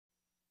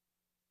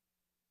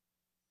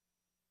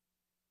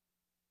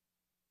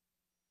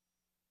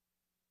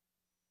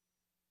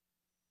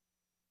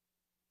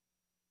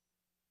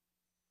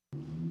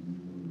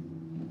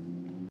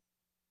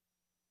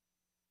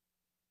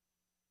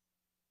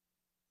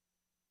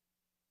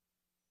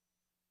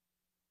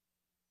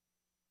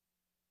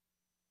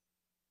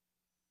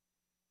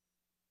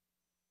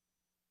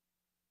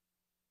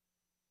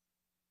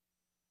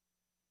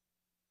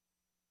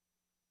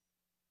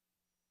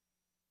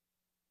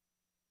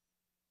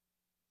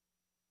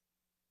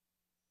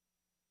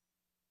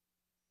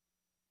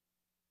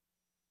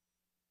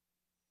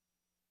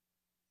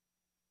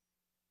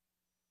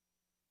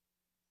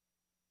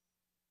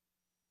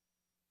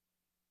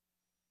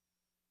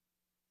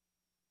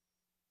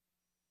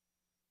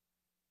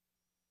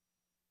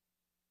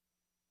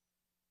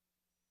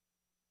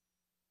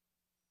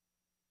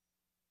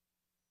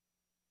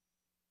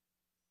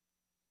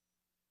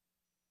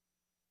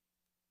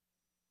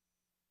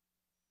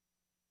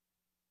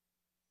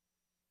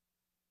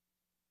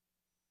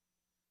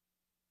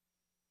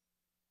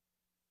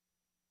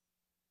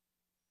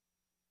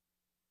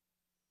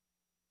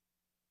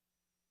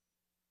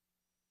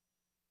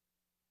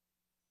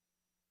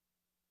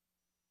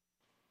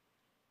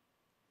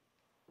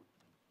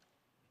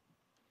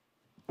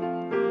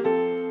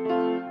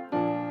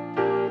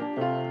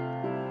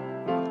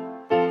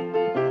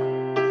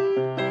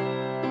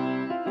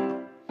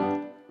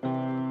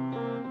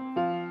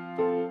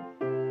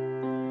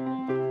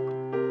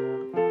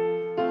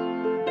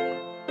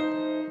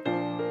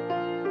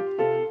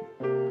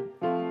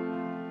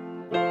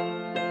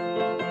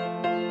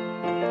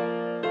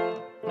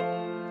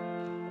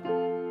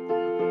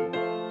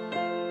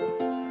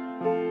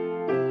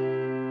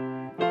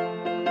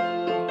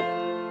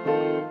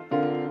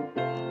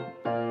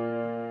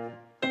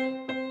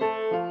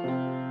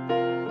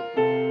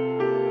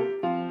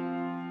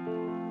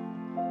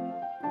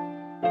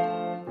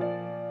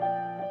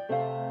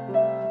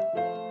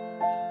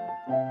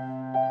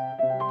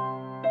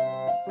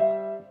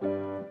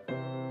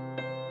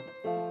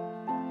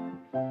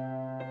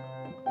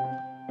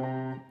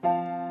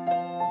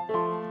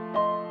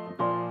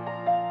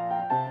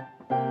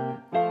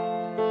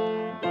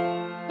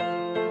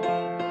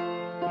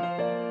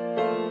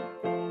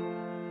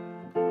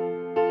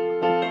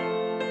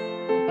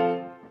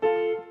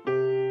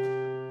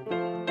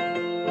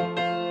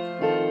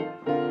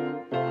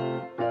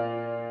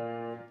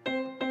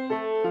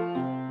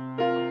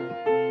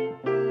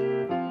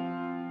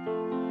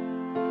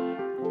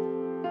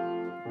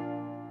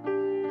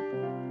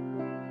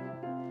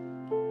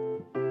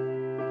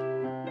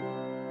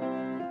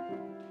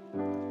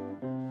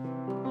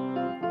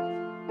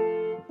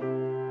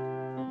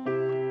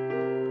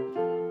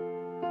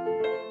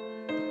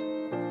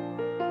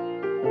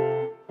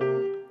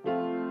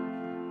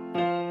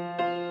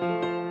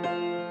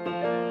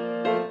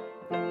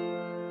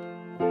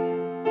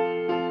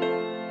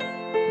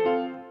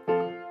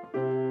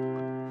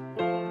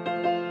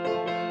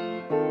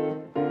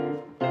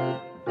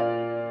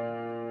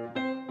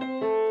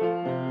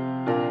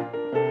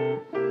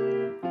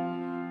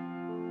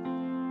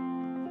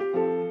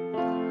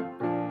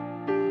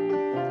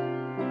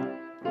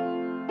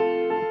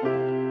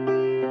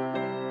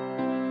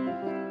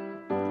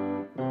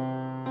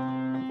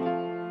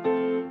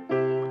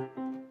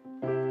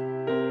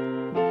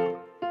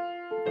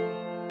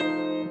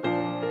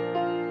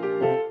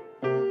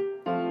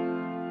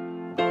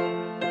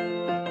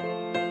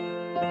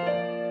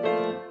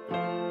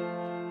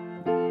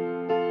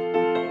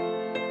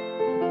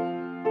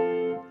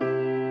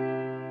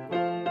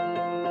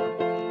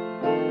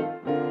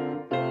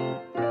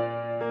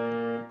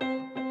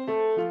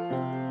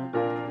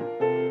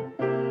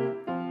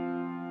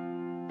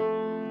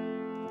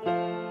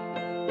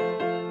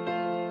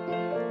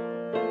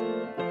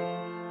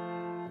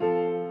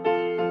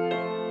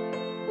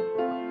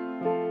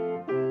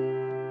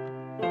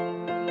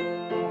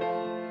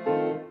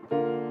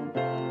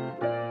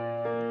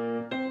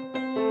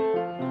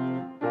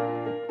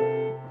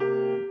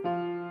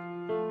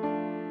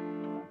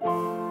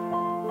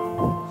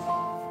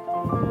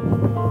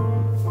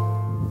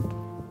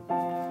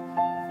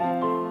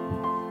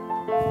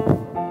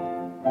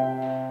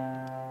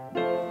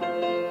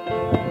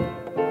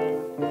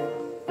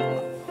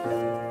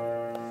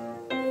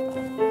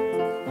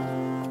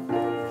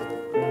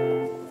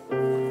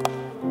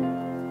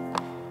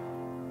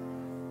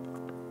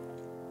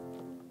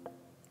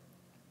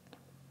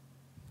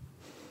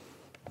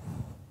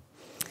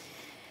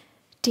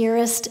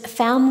Dearest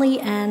family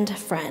and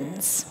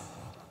friends,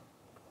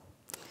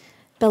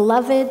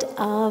 beloved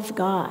of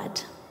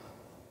God,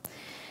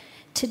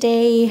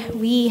 today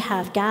we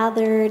have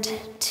gathered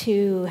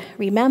to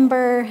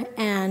remember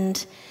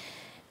and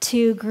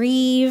to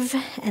grieve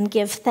and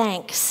give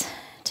thanks,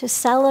 to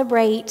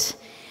celebrate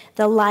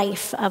the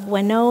life of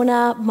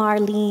Wonona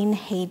Marlene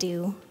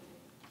Haydu.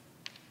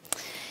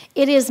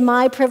 It is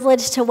my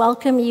privilege to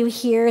welcome you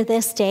here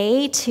this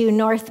day to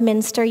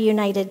Northminster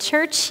United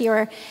Church,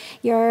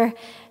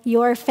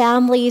 your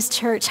family's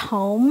church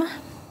home.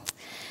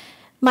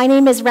 My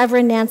name is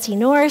Reverend Nancy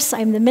Norse.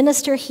 I'm the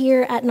minister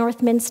here at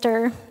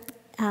Northminster.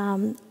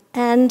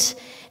 And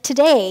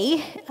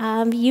today,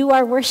 you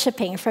are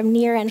worshiping from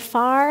near and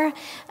far,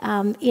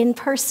 in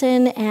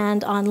person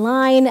and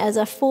online as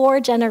a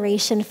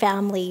 4-generation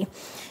family.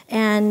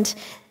 And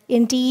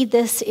indeed,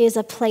 this is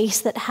a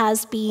place that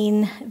has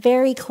been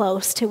very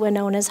close to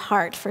Wonona's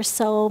heart for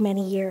so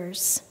many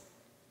years.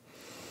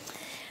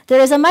 There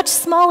is a much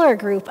smaller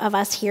group of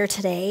us here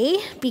today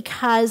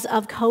because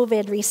of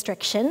COVID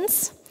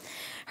restrictions.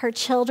 Her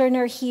children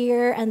are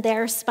here and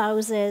their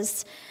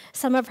spouses.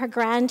 Some of her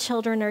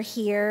grandchildren are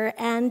here,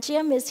 and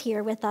Jim is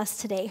here with us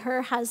today,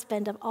 her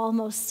husband of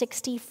almost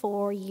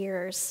 64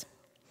 years.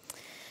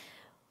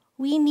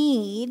 We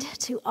need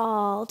to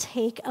all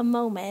take a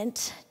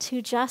moment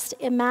to just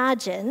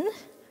imagine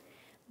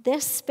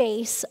this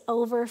space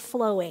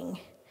overflowing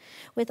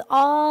with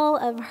all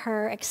of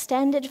her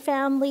extended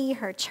family,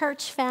 her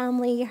church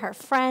family, her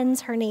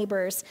friends, her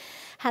neighbors,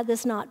 had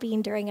this not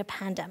been during a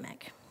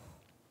pandemic.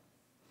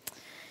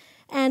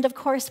 And of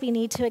course, we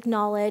need to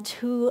acknowledge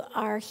who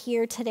are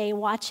here today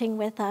watching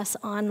with us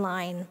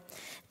online.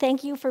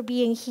 Thank you for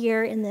being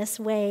here in this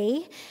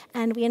way,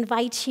 and we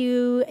invite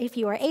you, if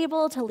you are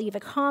able, to leave a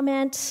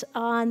comment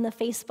on the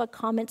Facebook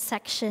comment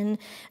section,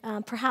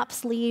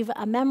 perhaps leave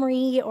a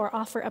memory or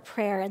offer a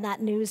prayer in that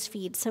news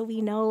feed so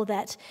we know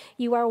that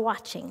you are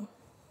watching.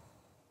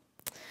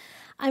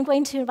 I'm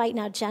going to invite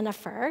now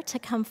Jennifer to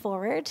come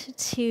forward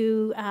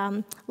to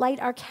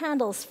light our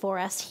candles for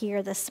us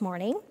here this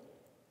morning.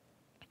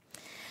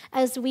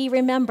 As we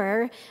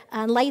remember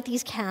and light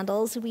these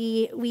candles,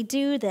 we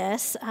do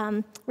this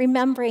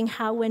remembering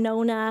how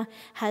Wonona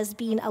has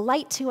been a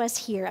light to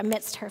us here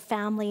amidst her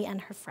family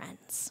and her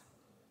friends.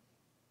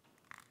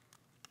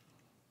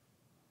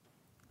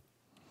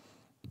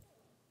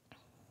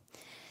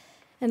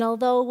 And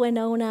although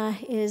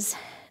Wonona is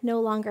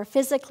no longer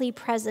physically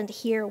present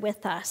here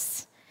with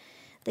us,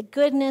 the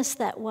goodness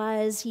that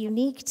was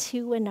unique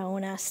to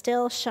Wonona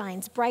still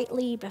shines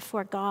brightly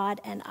before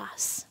God and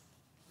us.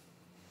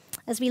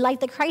 As we light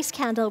the Christ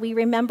candle, we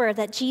remember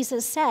that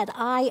Jesus said,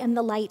 "I am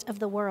the light of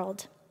the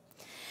world."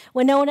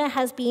 Wonona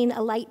has been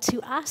a light to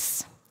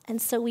us,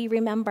 and so we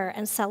remember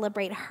and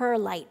celebrate her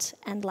light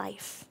and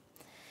life.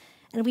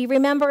 And we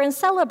remember and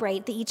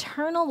celebrate the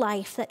eternal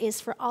life that is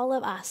for all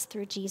of us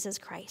through Jesus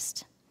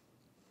Christ.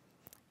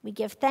 We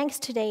give thanks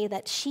today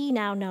that she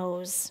now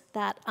knows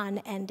that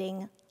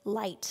unending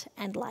light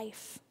and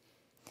life.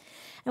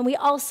 And we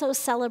also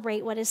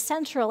celebrate what is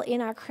central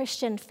in our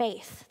Christian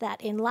faith, that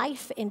in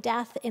life, in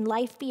death, in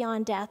life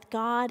beyond death,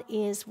 God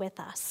is with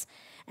us,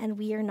 and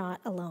we are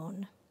not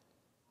alone.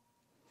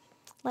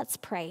 Let's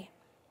pray.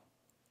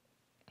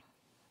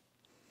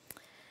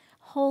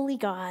 Holy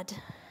God,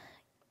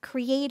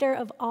 creator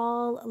of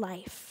all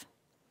life,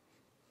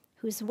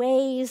 whose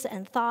ways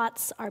and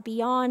thoughts are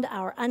beyond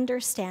our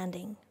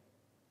understanding,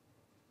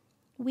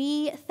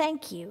 we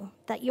thank you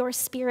that your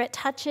Spirit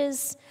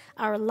touches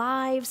our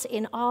lives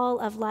in all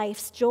of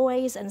life's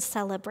joys and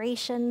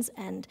celebrations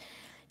and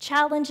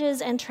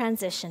challenges and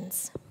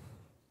transitions.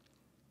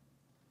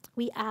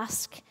 We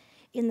ask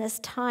in this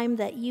time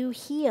that you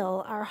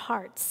heal our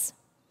hearts.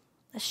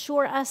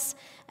 Assure us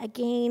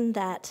again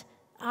that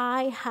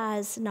eye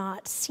has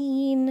not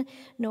seen,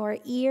 nor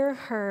ear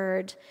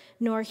heard,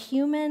 nor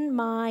human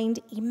mind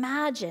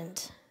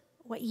imagined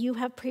what you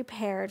have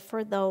prepared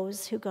for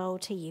those who go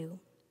to you.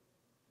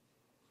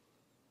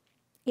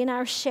 In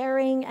our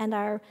sharing and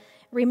our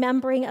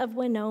remembering of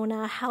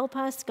Wonona, help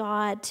us,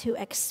 God, to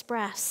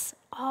express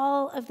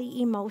all of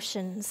the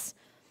emotions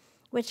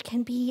which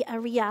can be a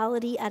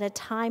reality at a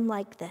time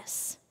like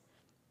this: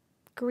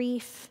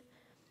 grief,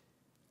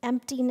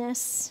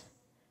 emptiness,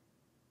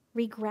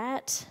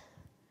 regret,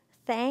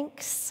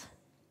 thanks,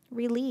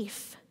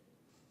 relief.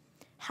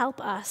 Help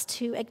us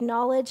to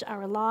acknowledge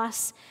our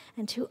loss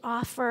and to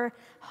offer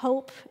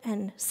hope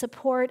and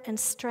support and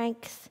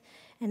strength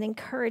and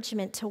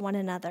encouragement to one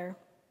another.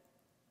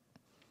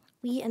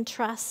 We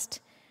entrust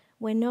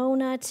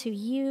Wonona to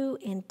you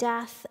in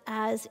death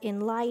as in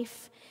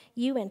life.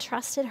 You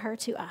entrusted her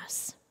to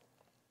us.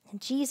 In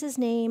Jesus'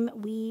 name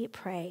we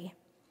pray.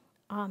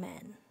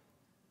 Amen.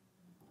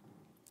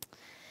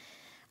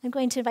 I'm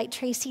going to invite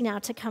Tracy now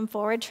to come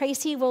forward.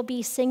 Tracy will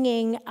be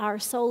singing our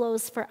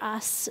solos for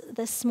us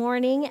this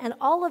morning, and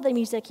all of the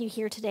music you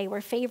hear today were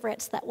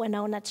favorites that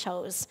Wonona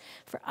chose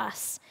for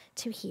us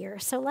to hear.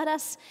 So let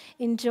us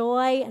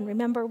enjoy and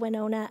remember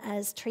Wonona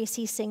as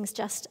Tracy sings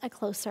Just a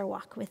Closer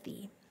Walk with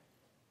Thee.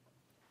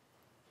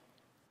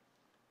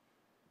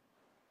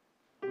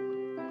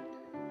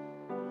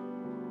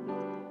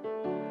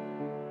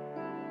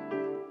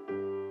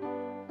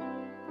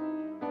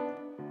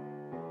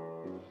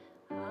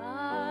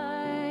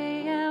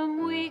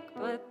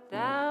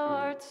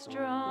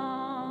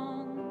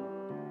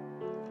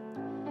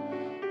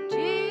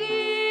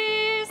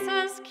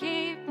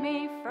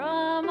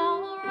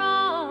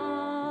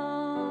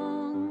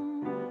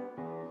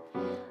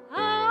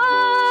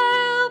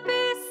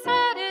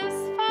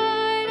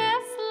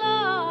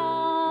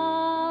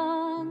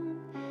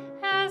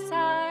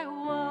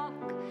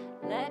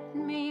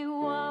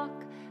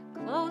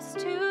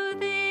 close to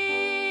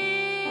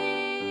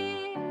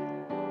thee,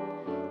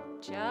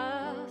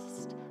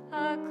 just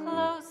a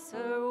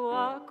closer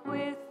walk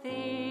with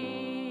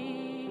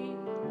thee.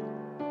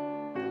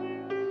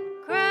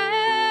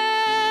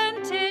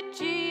 Granted,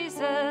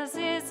 Jesus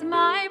is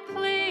my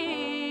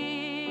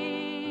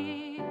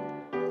plea,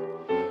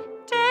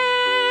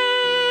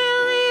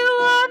 daily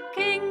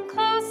walking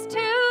close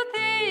to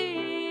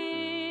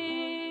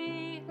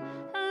thee.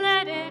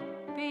 Let it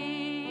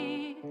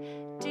be,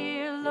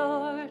 dear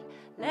Lord,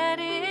 let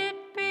it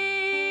be.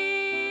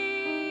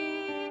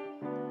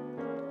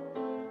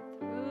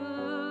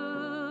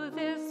 Through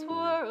this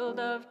world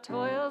of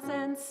toils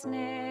and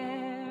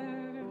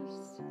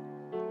snares,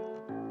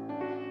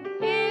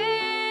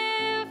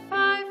 if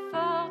I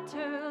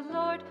falter,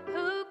 Lord,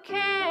 who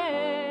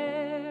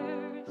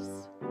cares?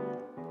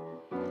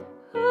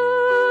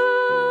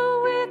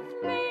 Who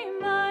with me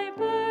my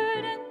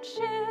burden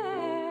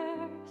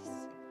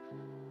shares?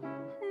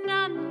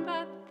 None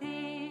but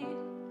thee,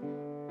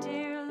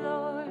 dear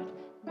Lord,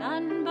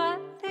 none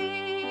but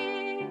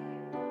thee.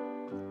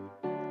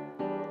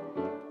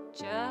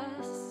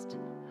 Just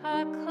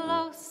a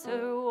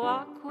closer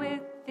walk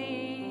with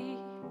thee.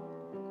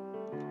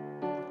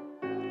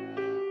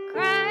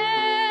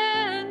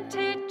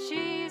 Granted,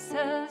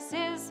 Jesus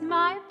is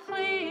my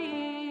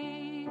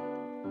plea,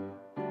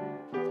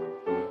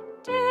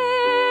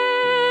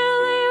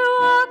 daily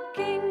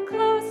walking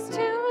close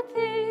to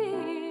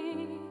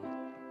thee.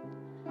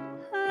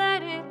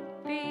 Let it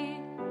be,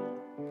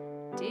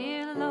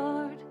 dear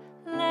Lord,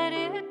 let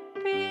it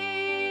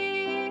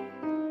be.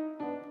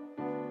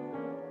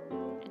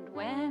 And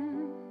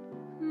when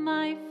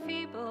my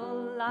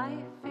feeble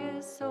life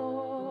is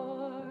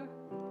o'er,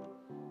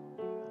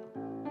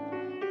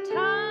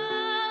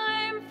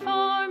 time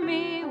for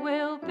me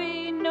will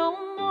be no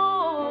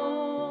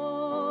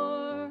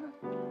more.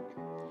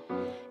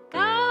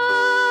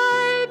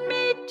 Guide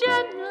me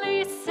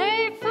gently,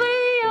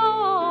 safely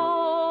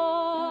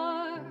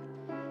o'er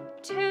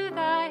to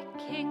thy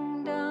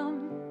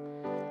kingdom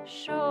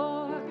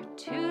shore,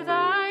 to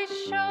thy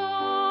shore.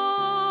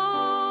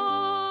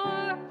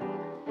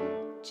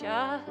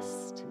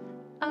 Just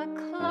a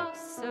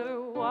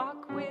closer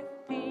walk with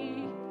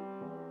thee.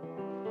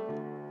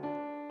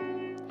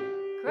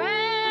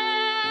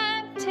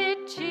 Granted,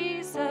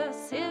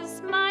 Jesus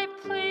is my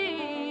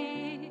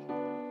plea,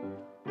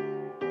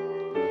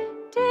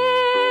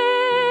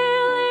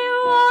 daily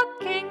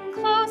walking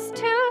close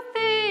to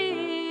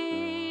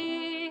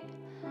thee.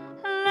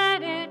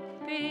 Let it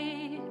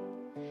be,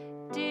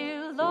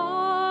 dear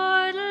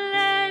Lord,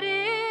 let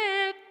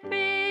it be.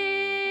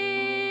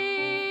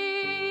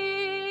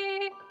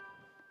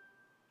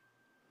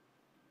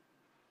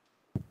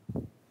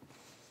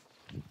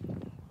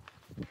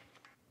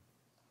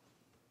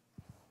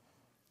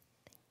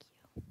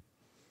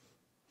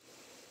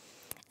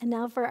 And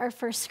now for our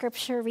first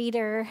scripture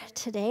reader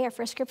today, our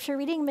first scripture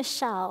reading,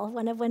 Michelle,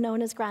 one of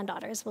Wonona's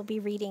granddaughters, will be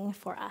reading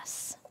for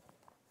us.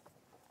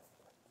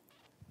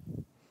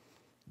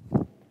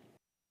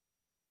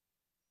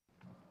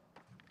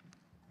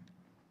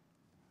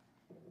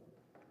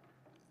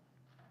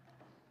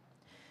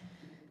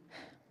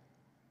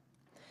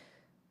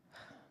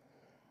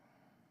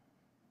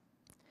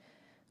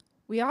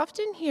 We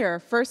often hear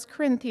 1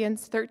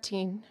 Corinthians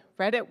 13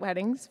 read at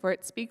weddings, for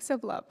it speaks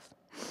of love.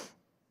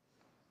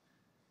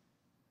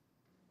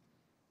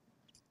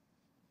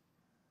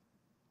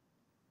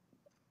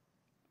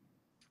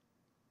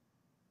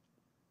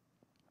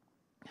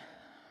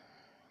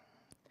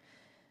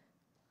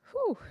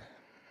 Whew.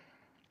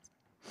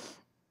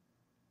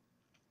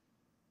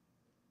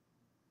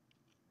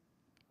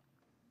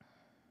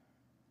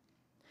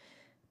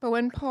 But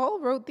when Paul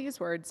wrote these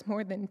words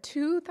more than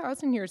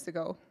 2,000 years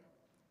ago,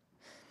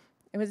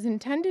 it was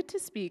intended to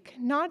speak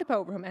not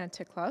about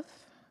romantic love,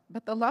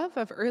 but the love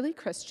of early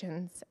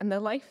Christians and the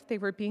life they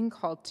were being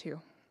called to.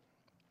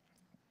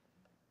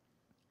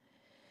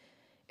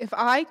 If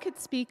I could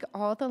speak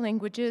all the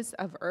languages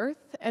of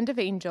earth and of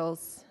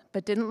angels,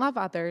 but didn't love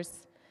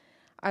others,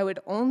 I would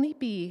only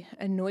be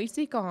a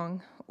noisy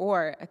gong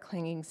or a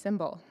clanging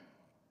cymbal.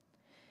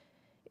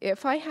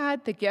 If I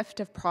had the gift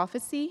of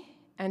prophecy,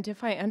 and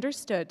if I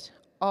understood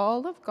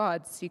all of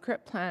God's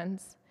secret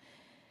plans,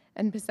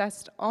 and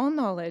possessed all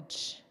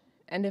knowledge,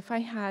 and if I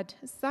had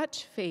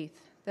such faith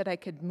that I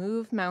could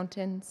move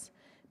mountains,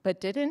 but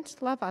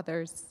didn't love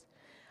others,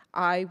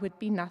 I would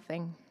be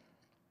nothing.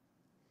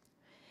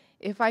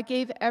 If I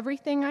gave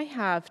everything I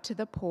have to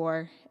the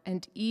poor,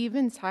 and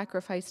even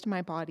sacrificed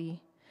my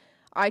body,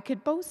 I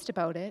could boast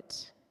about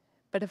it,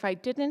 but if I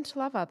didn't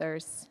love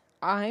others,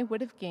 I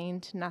would have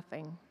gained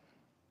nothing.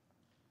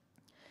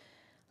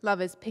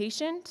 Love is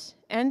patient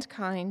and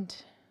kind.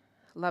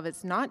 Love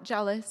is not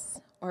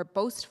jealous or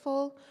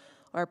boastful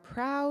or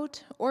proud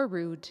or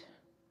rude.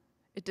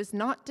 It does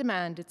not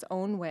demand its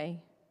own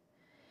way.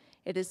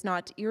 It is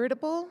not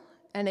irritable,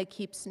 and it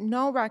keeps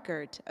no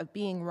record of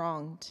being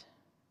wronged.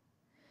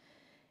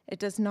 It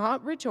does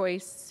not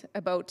rejoice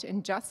about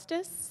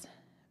injustice,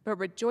 but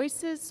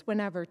rejoices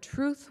whenever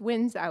truth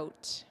wins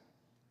out.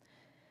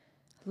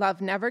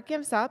 Love never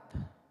gives up,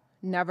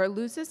 never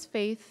loses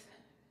faith,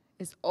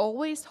 is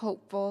always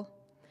hopeful,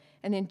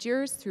 and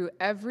endures through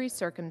every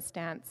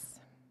circumstance.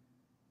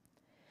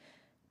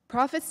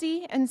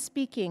 Prophecy and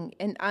speaking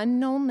in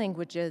unknown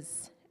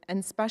languages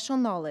and special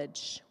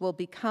knowledge will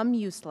become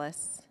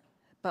useless,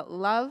 but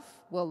love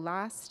will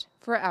last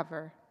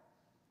forever.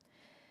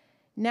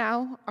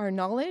 Now our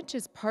knowledge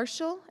is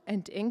partial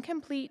and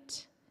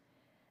incomplete,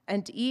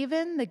 and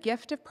even the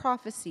gift of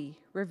prophecy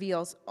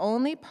reveals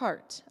only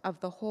part of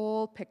the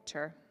whole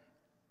picture.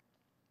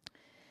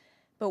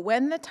 But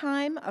when the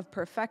time of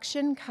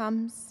perfection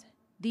comes,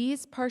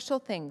 these partial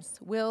things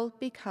will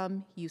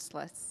become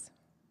useless.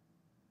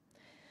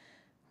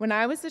 When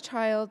I was a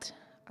child,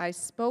 I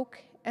spoke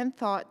and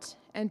thought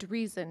and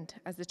reasoned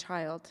as a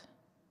child.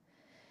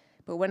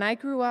 But when I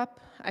grew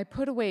up, I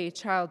put away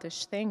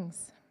childish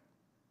things.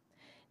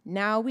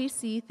 Now we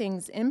see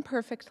things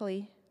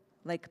imperfectly,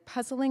 like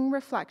puzzling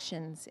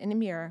reflections in a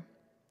mirror.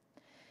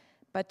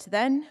 But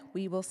then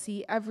we will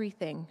see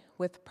everything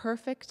with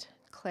perfect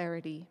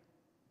clarity.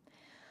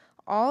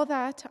 All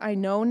that I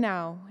know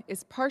now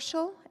is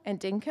partial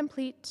and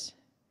incomplete,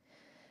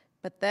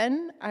 but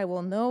then I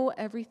will know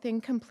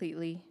everything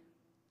completely,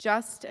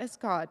 just as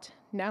God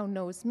now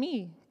knows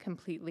me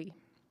completely.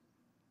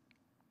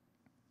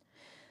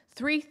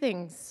 3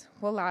 things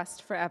will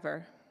last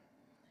forever: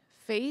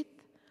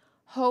 faith,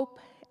 hope,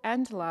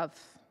 and love.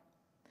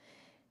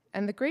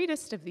 And the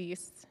greatest of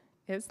these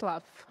is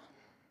love.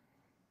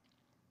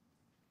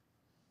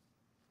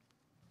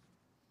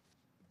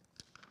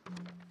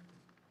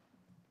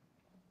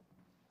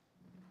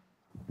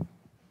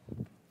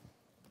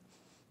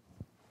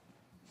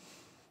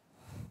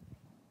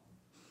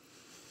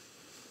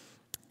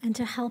 And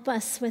to help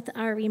us with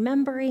our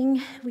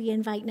remembering, we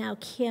invite now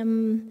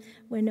Kim,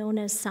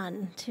 Wonona's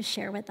son, to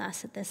share with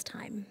us at this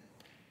time.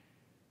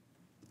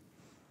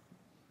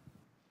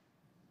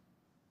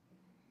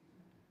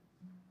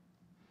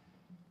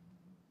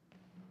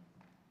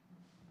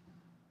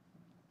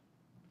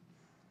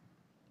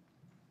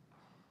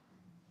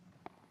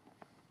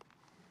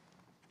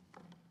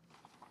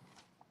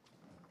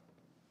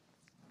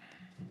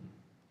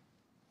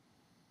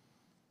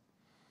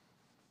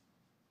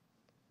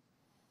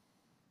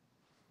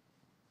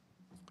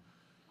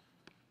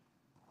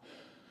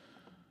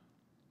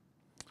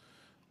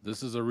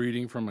 This is a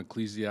reading from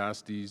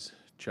Ecclesiastes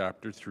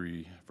chapter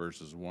 3,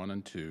 verses 1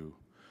 and 2,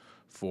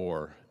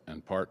 4,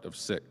 and part of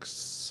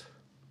 6.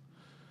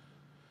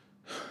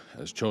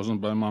 As chosen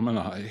by Mom and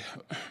I,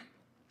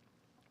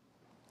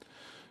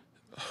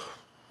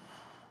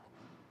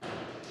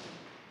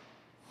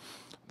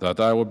 that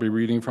I will be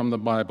reading from the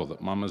Bible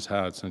that Mom has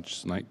had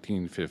since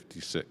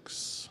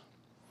 1956,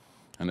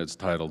 and it's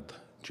titled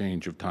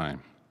Change of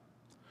Time.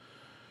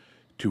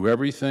 To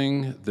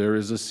everything there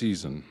is a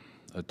season,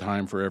 a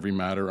time for every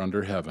matter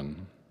under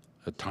heaven,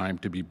 a time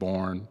to be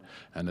born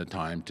and a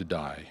time to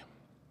die,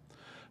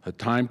 a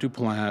time to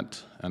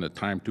plant and a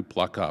time to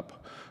pluck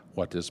up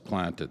what is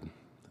planted,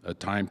 a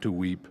time to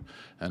weep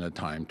and a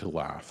time to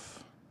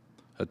laugh,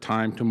 a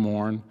time to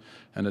mourn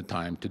and a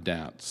time to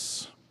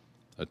dance,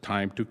 a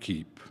time to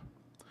keep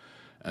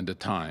and a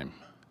time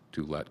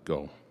to let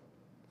go.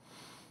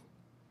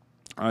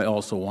 I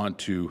also want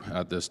to,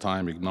 at this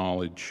time,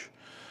 acknowledge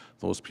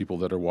those people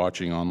that are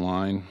watching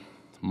online.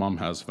 Mom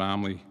has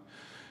family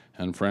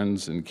and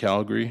friends in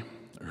Calgary,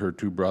 her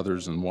 2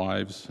 brothers and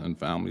wives and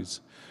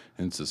families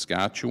in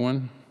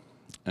Saskatchewan,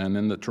 and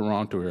in the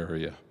Toronto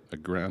area, a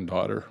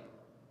granddaughter,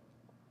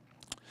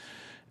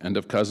 and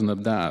a cousin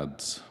of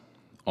Dad's.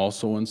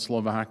 Also in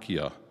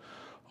Slovakia,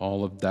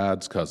 all of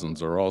Dad's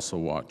cousins are also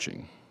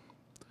watching.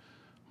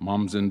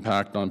 Mom's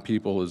impact on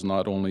people is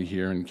not only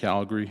here in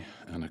Calgary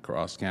and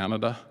across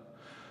Canada,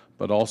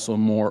 but also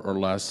more or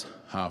less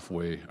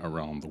halfway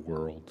around the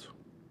world.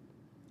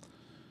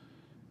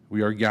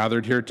 We are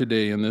gathered here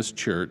today in this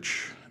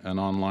church and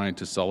online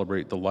to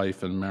celebrate the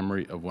life and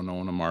memory of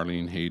Wonona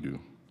Marlene Haydu,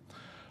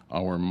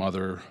 our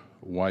mother,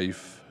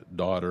 wife,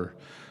 daughter,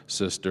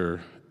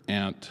 sister,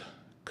 aunt,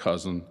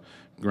 cousin,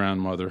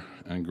 grandmother,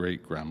 and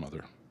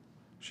great-grandmother.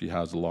 She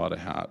has a lot of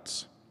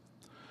hats.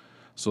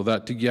 So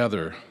that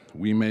together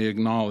we may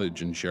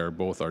acknowledge and share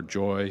both our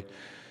joy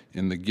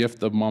in the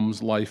gift of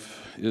Mom's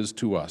life is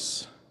to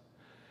us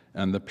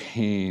and the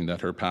pain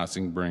that her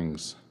passing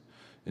brings.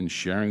 In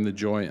sharing the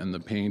joy and the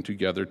pain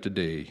together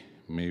today,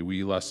 may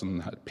we lessen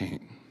that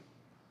pain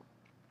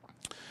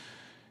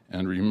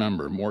and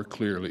remember more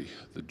clearly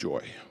the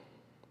joy.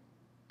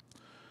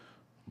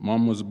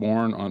 Mom was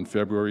born on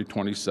February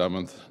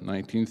 27th,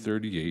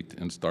 1938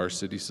 in Star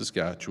City,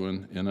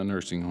 Saskatchewan, in a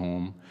nursing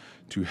home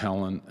to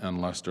Helen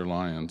and Lester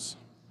Lyons.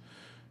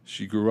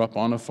 She grew up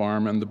on a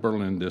farm in the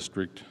Berlin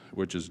district,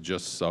 which is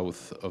just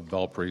south of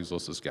Valparaiso,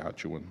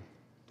 Saskatchewan,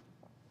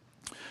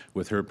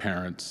 with her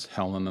parents,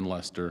 Helen and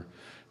Lester,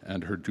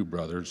 and her 2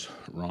 brothers,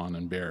 Ron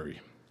and Barry.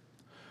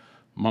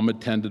 Mom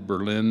attended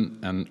Berlin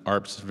and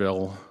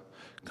Arpsville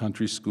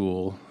Country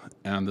School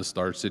and the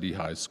Star City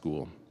High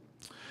School.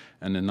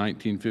 And in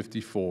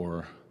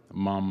 1954,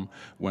 Mom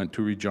went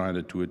to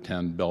Regina to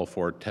attend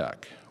Belfort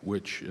Tech,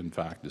 which in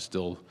fact is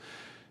still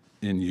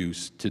in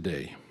use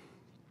today.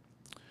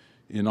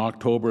 In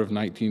October of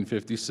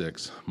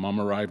 1956, Mom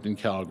arrived in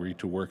Calgary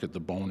to work at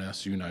the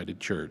Northminster United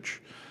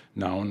Church,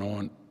 now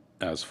known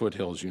as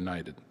Foothills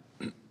United,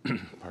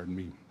 pardon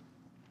me,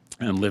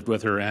 and lived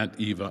with her Aunt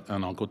Eva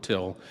and Uncle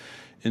Till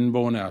in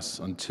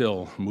Northminster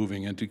until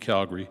moving into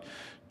Calgary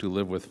to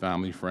live with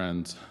family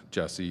friends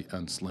Jesse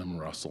and Slim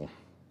Russell.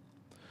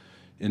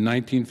 In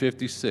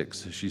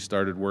 1956, she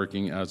started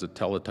working as a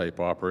teletype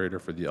operator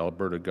for the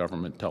Alberta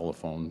government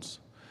telephones,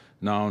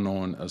 now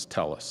known as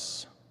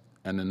TELUS.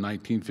 And in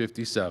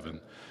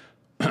 1957,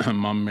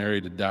 Mom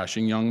married a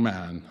dashing young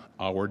man,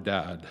 our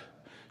dad,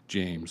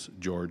 James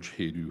George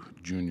Haydu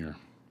Jr.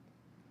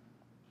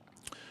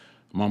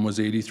 Mom was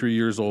 83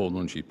 years old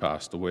when she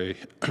passed away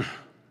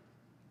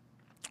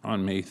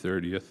on May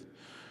 30th,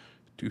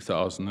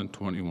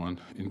 2021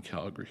 in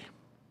Calgary.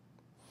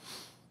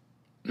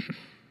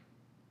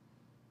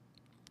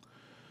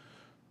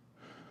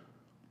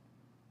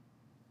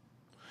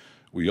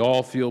 We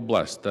all feel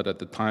blessed that at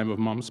the time of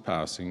Mom's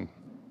passing,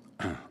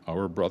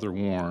 our brother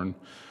Warren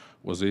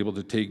was able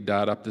to take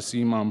Dad up to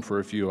see Mom for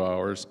a few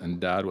hours, and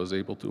Dad was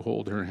able to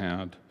hold her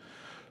hand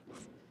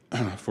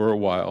for a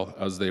while,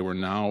 as they were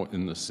now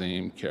in the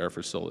same care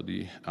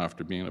facility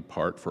after being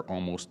apart for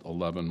almost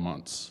 11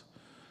 months.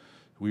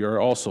 We are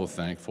also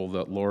thankful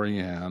that Lori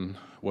Ann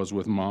was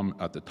with Mom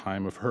at the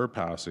time of her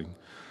passing,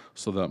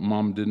 so that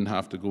Mom didn't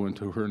have to go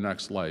into her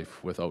next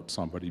life without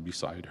somebody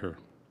beside her.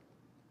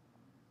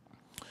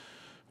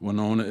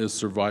 Wonona is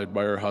survived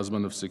by her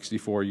husband of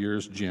 64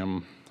 years,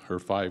 Jim, her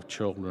 5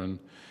 children,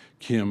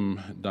 Kim,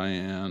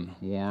 Diane,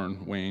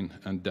 Warren, Wayne,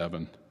 and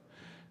Devin,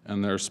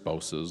 and their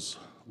spouses,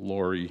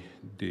 Lori,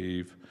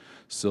 Dave,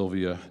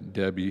 Sylvia,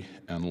 Debbie,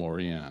 and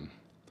Lori Ann.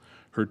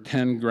 Her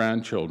 10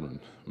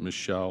 grandchildren,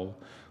 Michelle,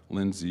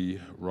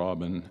 Lindsay,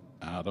 Robin,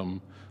 Adam,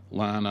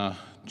 Lana,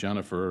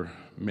 Jennifer,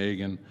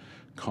 Megan,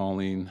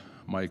 Colleen,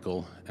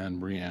 Michael,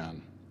 and Brianne,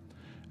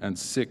 and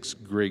 6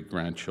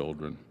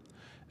 great-grandchildren,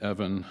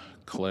 Evan,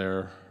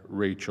 Claire,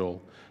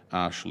 Rachel,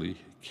 Ashley,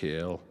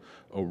 Kale,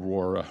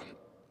 Aurora,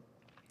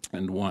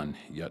 and 1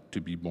 yet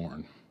to be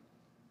born.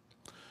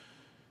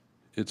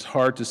 It's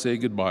hard to say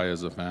goodbye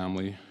as a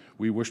family.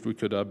 We wished we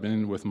could have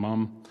been with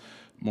Mom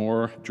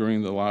more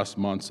during the last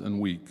months and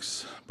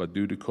weeks, but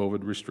due to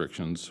COVID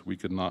restrictions, we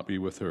could not be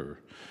with her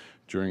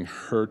during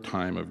her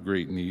time of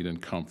great need and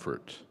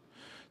comfort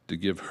to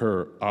give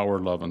her our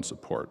love and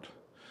support.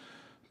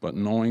 But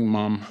knowing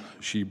Mom,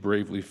 she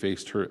bravely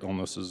faced her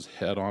illnesses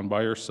head on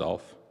by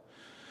herself.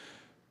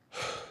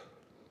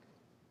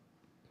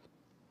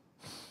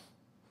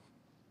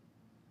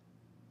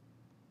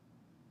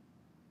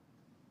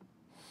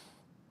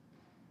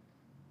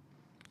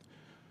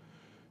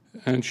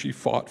 And she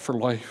fought for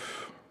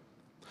life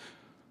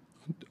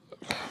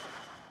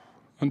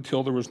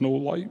until there was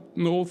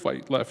no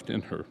fight left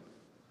in her.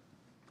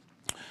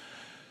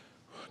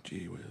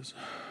 Gee whiz.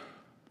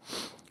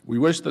 We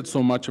wish that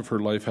so much of her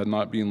life had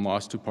not been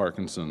lost to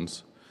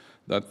Parkinson's,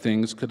 that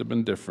things could have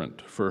been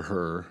different for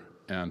her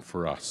and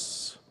for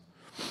us.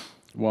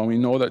 While we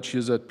know that she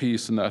is at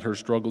peace and that her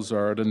struggles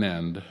are at an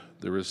end,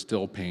 there is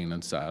still pain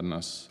and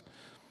sadness.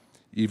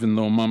 Even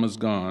though Mom is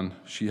gone,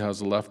 she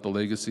has left a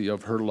legacy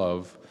of her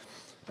love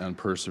and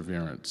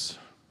perseverance.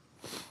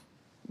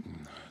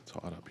 It's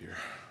hot up here.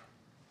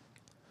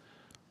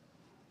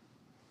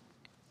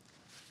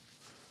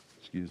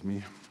 Excuse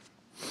me.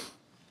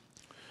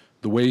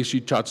 The way she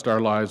touched our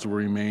lives will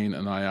remain,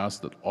 and I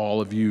ask that all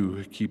of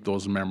you keep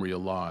those memories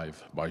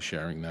alive by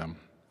sharing them.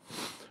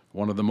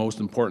 One of the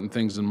most important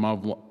things in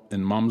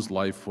Mom's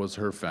life was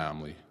her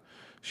family.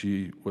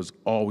 She was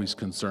always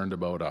concerned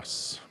about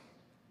us,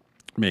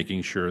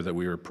 making sure that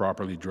we were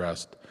properly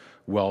dressed,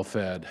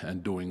 well-fed,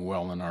 and doing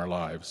well in our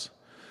lives.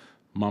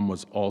 Mom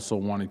was always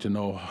wanting to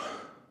know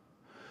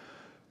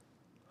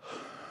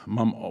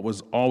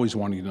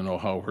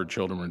how her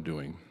children were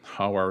doing,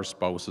 how our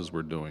spouses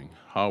were doing,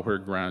 how her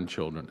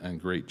grandchildren and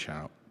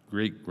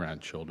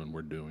great-grandchildren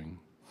were doing.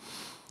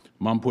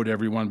 Mom put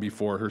everyone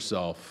before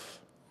herself.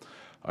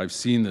 I've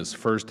seen this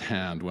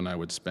firsthand when I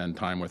would spend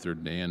time with her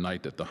day and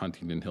night at the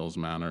Huntington Hills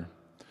Manor.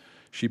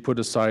 She put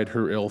aside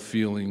her ill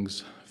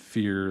feelings,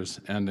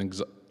 fears, and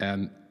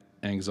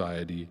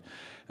anxiety,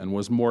 and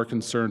was more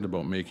concerned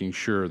about making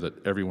sure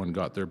that everyone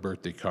got their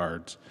birthday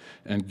cards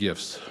and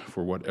gifts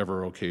for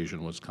whatever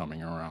occasion was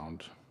coming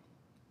around.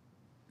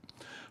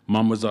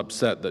 Mom was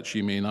upset that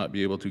she may not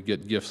be able to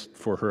get gifts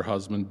for her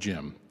husband,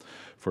 Jim,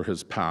 for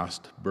his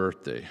past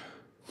birthday.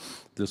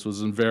 This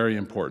was very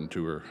important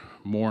to her,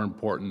 more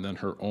important than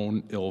her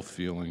own ill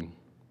feeling.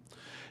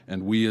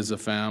 And we as a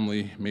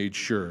family made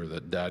sure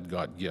that Dad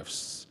got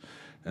gifts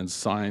and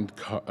signed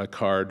a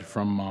card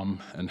from Mom,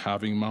 and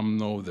having Mom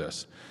know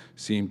this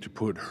seemed to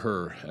put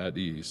her at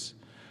ease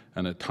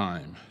and a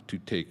time to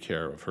take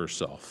care of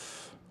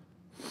herself.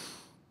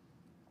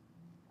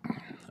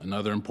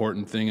 Another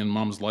important thing in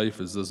Mom's life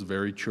is this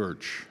very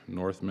church,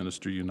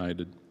 Northminster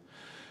United.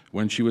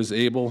 When she was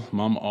able,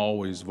 Mom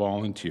always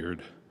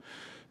volunteered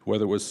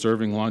whether it was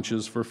serving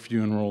lunches for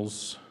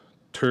funerals,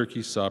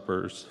 turkey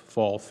suppers,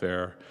 fall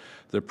fair,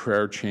 the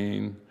prayer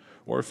chain,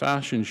 or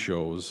fashion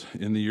shows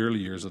in the early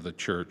years of the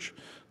church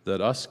that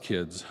us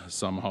kids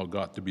somehow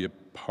got to be a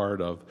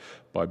part of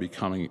by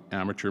becoming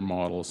amateur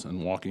models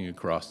and walking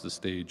across the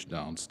stage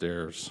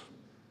downstairs.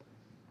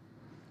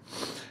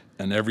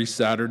 And every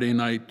Saturday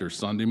night or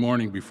Sunday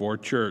morning before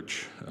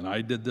church, and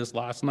I did this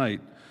last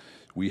night,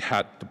 we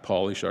had to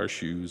polish our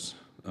shoes.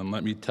 And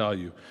let me tell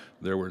you,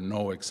 there were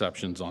no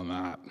exceptions on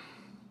that.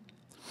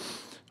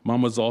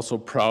 Mom was also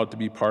proud to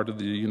be part of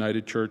the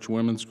United Church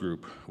Women's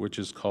Group, which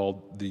is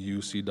called the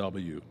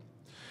UCW.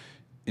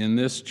 In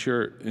this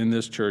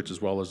church,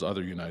 as well as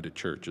other United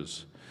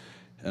churches,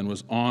 and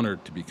was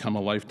honored to become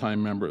a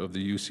lifetime member of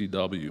the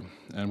UCW.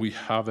 And we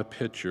have a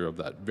picture of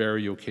that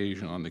very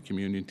occasion on the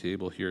communion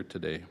table here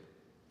today.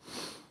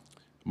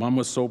 Mom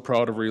was so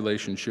proud of her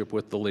relationship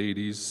with the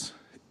ladies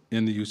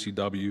in the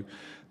UCW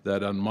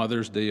that on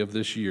Mother's Day of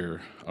this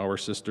year, our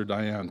sister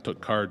Diane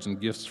took cards and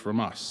gifts from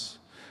us,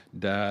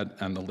 Dad,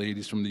 and the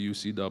ladies from the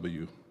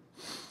UCW.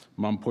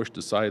 Mom pushed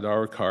aside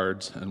our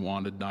cards and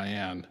wanted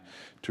Diane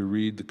to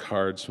read the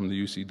cards from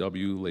the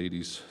UCW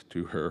ladies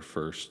to her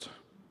first.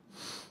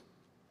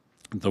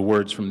 The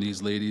words from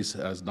these ladies,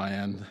 as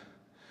Diane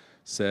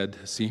said,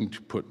 seemed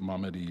to put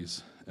Mom at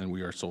ease, and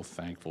we are so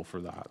thankful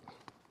for that.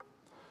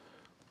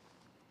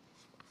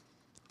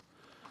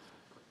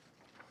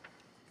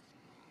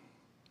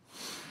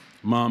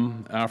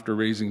 Mom, after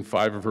raising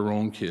 5 of her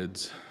own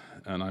kids,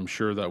 and I'm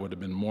sure that would have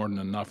been more than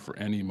enough for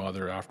any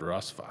mother after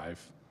us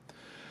 5,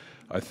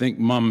 I think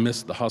Mom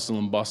missed the hustle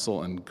and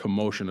bustle and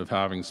commotion of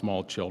having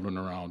small children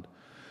around.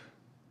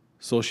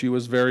 So she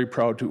was very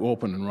proud to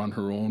open and run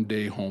her own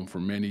day home for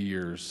many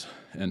years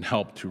and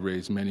helped to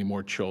raise many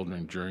more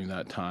children during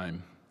that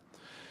time.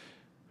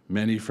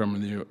 Many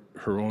from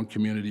her own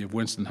community of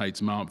Winston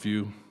Heights, Mount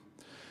View.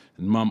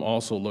 And Mom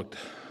also looked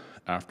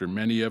after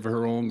many of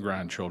her own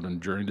grandchildren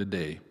during the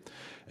day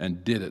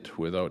and did it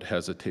without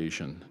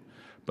hesitation.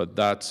 But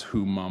that's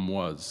who Mom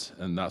was,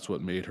 and that's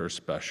what made her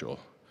special.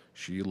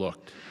 She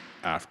looked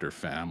after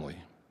family.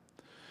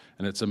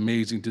 And it's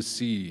amazing to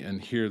see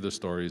and hear the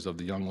stories of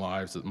the young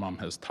lives that Mom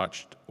has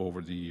touched over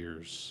the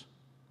years.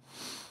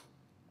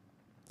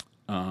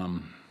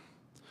 Mom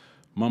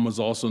was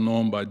also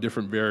known by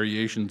different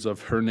variations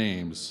of her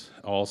names,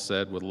 all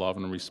said with love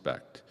and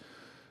respect.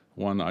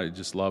 One I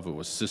just love, it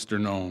was Sister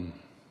Known,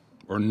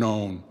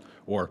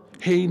 or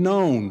Hey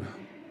Known.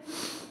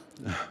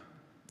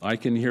 I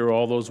can hear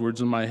all those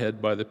words in my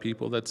head by the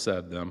people that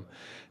said them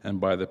and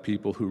by the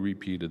people who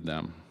repeated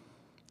them.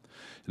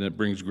 And it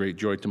brings great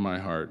joy to my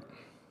heart.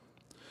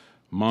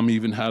 Mom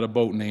even had a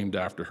boat named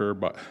after her,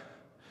 but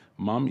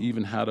Mom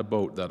even had a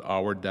boat that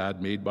our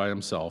dad made by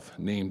himself,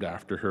 named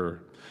after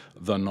her,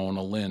 the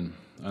Nona Lynn.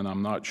 And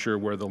I'm not sure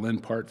where the Lynn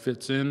part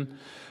fits in.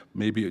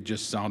 Maybe it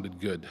just sounded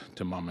good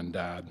to Mom and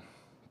Dad.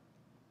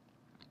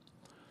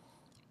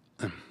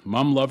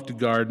 Mom loved to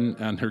garden,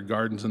 and her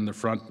gardens in the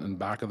front and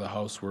back of the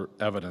house were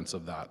evidence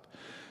of that.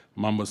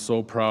 Mom was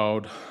so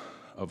proud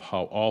of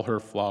how all her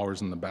flowers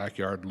in the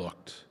backyard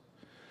looked.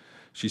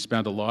 She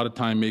spent a lot of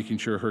time making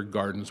sure her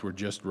gardens were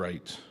just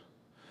right.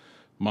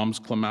 Mom's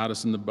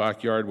clematis in the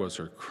backyard was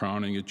her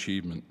crowning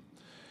achievement.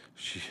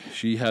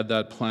 She had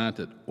that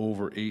planted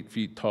over 8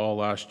 feet tall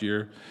last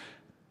year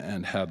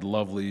and had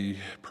lovely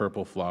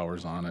purple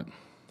flowers on it.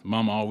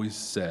 Mom always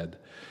said,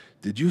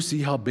 "Did you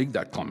see how big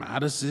that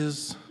clematis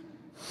is?"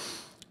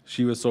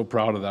 She was so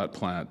proud of that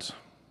plant.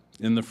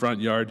 In the front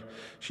yard,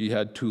 she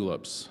had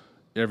tulips.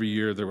 Every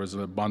year there was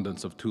an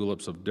abundance of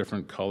tulips of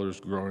different colors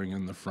growing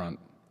in the front.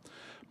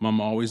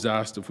 Mom always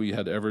asked if we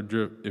had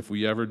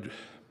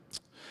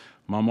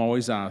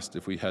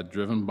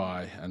driven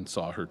by and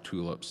saw her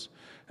tulips.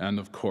 And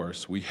of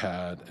course we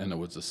had, and it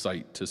was a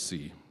sight to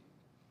see.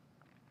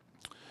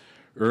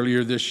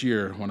 Earlier this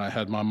year, when I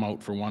had Mom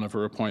out for one of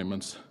her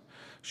appointments,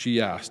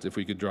 she asked if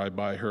we could drive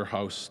by her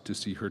house to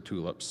see her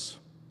tulips.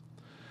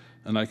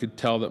 And I could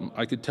tell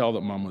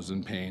that Mom was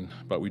in pain,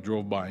 but we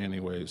drove by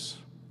anyways.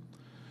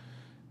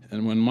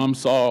 And when Mom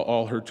saw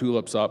all her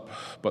tulips up,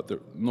 but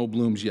no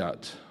blooms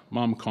yet,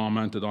 Mom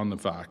commented on the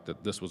fact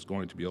that this was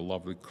going to be a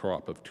lovely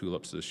crop of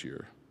tulips this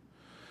year.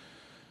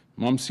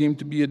 Mom seemed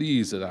to be at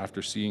ease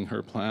after seeing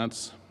her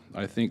plants.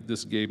 I think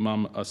this gave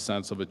Mom a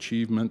sense of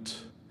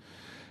achievement,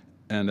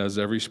 and as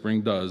every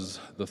spring does,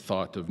 the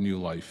thought of new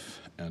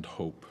life and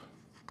hope.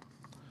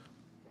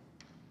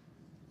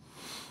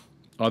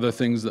 Other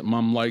things that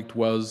Mom liked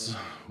was,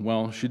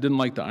 well, she didn't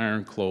like to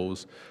iron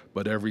clothes,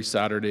 but every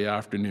Saturday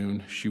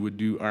afternoon she would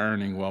do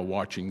ironing while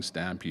watching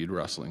Stampede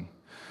Wrestling,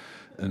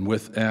 and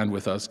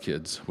with us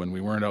kids when we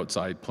weren't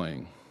outside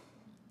playing.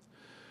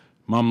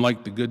 Mom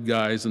liked the good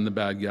guys and the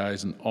bad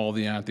guys and all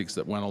the antics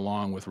that went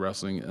along with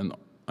wrestling,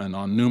 and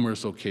on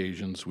numerous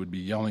occasions would be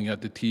yelling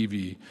at the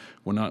TV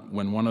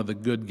when one of the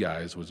good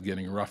guys was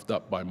getting roughed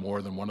up by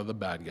more than one of the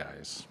bad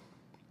guys.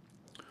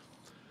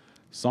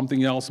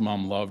 Something else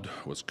Mom loved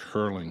was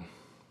curling.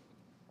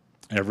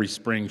 Every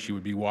spring she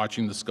would be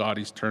watching the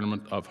Scotties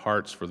Tournament of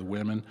Hearts for the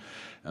women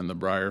and the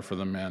Briar for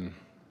the men.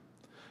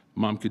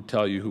 Mom could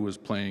tell you who was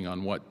playing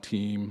on what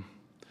team.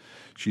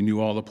 She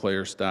knew all the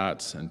player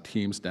stats and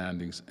team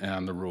standings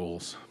and the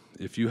rules.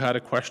 If you had a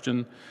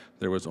question,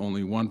 there was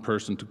only one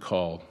person to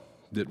call.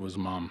 It was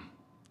Mom.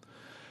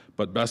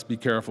 But best be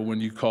careful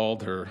when you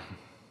called her,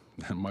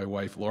 and my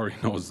wife Lori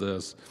knows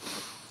this,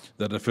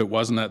 that if it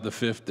wasn't at the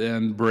fifth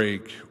end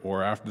break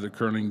or after the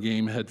curling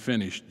game had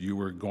finished, you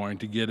were going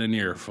to get an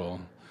earful.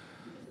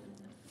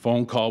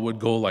 Phone call would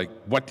go like,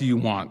 "What do you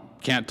want?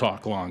 Can't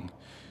talk long."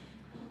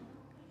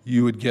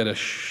 You would get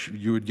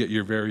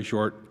your very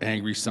short,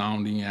 angry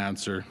sounding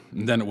answer,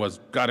 and then it was,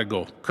 "Gotta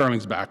go,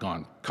 curling's back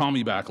on, call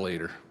me back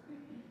later."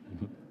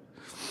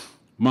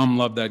 Mom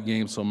loved that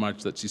game so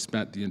much that she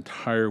spent the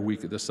entire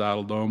week at the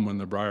Saddle Dome when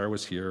the Briar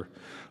was here,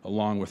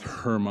 along with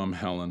her mom,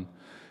 Helen,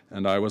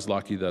 and I was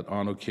lucky that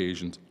on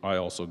occasions I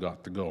also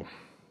got to go.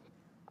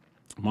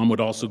 Mom would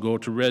also go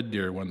to Red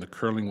Deer when the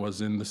curling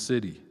was in that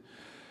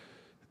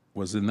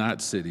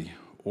city,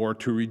 or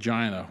to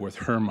Regina with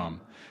her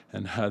mom,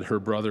 and had her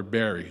brother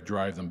Barry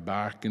drive them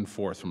back and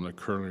forth from the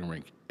curling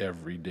rink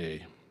every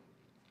day.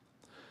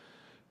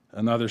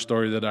 Another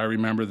story that I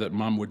remember that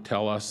Mom would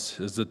tell us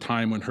is the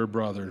time when her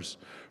brothers,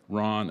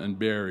 Ron and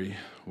Barry,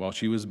 while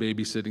she was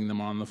babysitting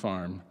them on the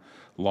farm,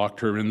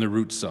 locked her in the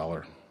root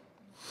cellar.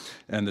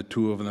 And the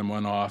two of them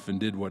went off and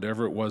did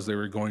whatever it was they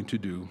were going to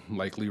do,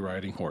 likely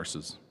riding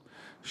horses.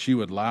 She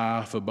would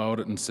laugh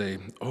about it and say,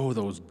 "Oh,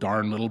 those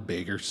darn little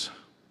beggars."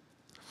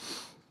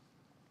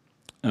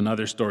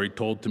 Another story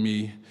told to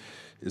me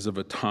is of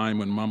a time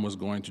when Mom was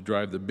going to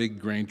drive the big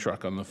grain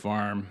truck on the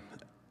farm,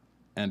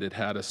 and it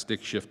had a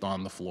stick shift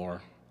on the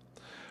floor.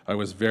 I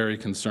was very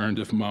concerned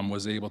if Mom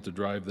was able to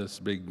drive this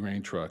big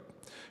grain truck.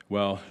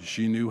 Well,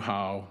 she knew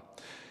how,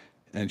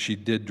 and she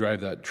did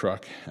drive that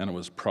truck, and it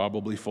was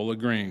probably full of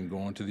grain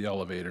going to the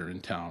elevator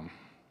in town.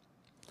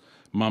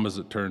 Mom, as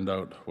it turned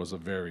out, was a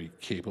very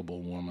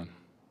capable woman.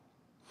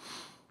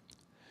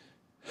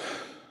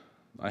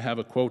 I have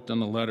a quote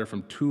and a letter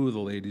from two of the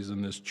ladies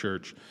in this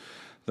church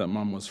that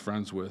Mom was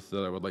friends with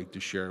that I would like to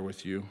share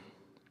with you.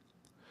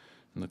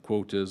 And the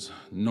quote is,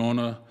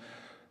 "Nona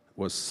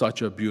was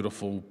such a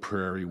beautiful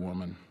prairie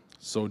woman,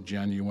 so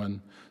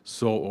genuine,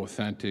 so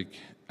authentic,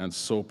 and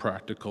so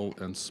practical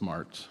and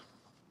smart."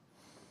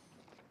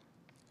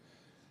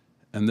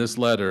 And this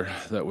letter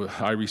that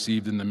I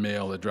received in the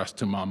mail addressed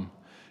to Mom,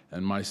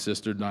 and my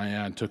sister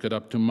Diane took it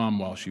up to Mom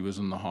while she was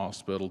in the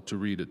hospital to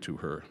read it to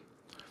her.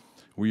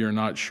 We are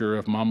not sure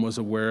if Mom was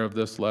aware of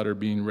this letter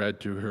being read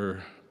to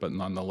her, but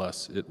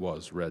nonetheless, it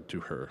was read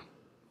to her.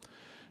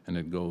 And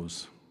it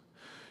goes,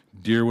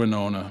 "Dear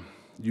Wonona,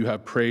 you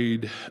have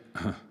prayed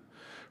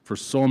for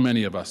so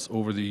many of us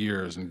over the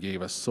years and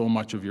gave us so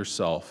much of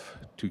yourself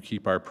to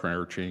keep our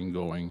prayer chain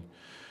going.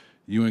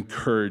 You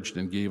encouraged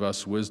and gave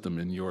us wisdom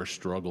in your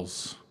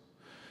struggles.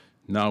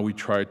 Now we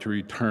try to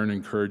return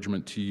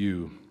encouragement to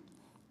you.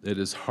 It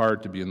is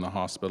hard to be in the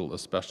hospital,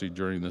 especially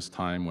during this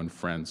time when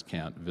friends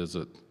can't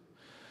visit.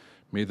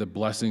 May the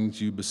blessings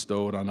you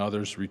bestowed on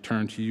others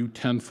return to you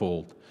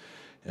tenfold,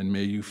 and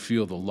may you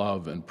feel the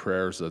love and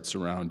prayers that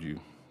surround you.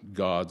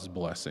 God's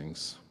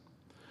blessings.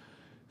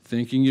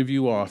 Thinking of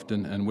you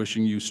often and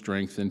wishing you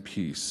strength and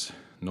peace.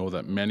 Know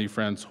that many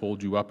friends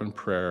hold you up in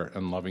prayer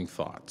and loving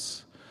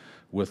thoughts,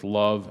 with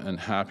love and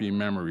happy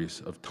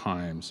memories of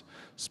times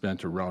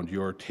spent around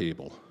your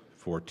table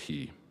for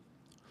tea."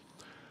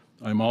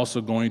 I'm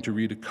also going to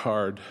read a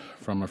card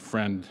from a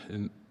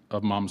friend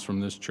of Mom's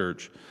from this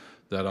church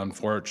that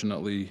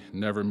unfortunately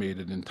never made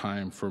it in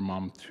time for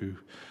Mom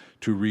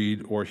to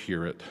read or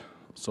hear it.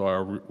 So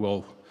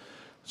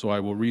I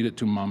will read it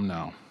to Mom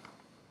now.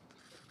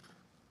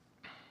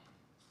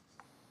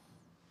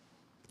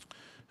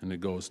 And it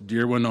goes,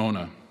 "Dear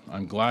Wonona,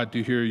 I'm glad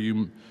to hear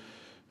you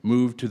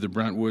moved to the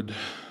Brentwood.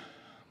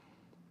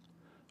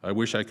 I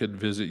wish I could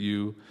visit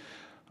you.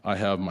 I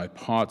have my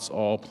pots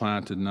all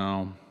planted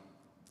now.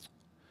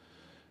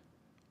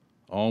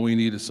 All we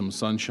need is some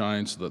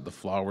sunshine so that the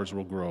flowers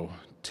will grow.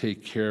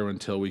 Take care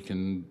until we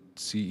can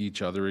see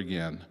each other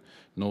again.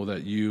 Know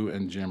that you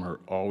and Jim are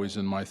always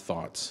in my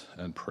thoughts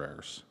and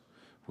prayers.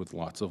 With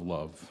lots of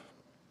love."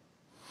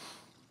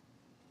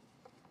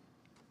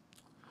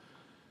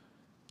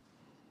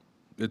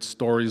 It's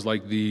stories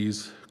like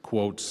these,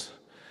 quotes,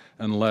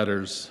 and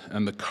letters,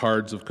 and the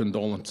cards of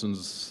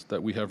condolences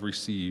that we have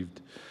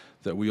received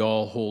that we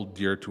all hold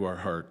dear to our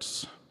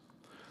hearts,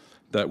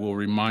 that will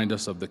remind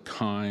us of the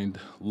kind,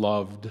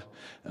 loved,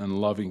 and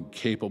loving,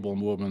 capable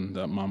woman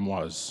that Mom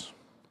was.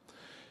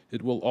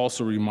 It will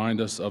also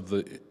remind us of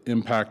the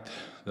impact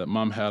that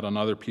Mom had on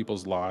other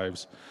people's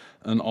lives,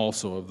 and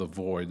also of the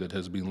void that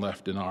has been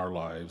left in our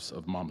lives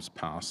of Mom's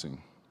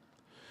passing.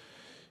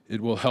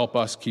 It will help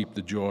us keep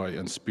the joy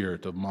and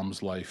spirit of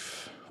Mom's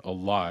life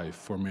alive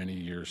for many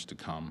years to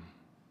come.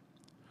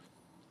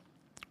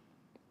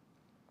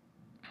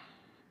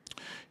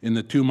 In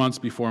the 2 months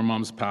before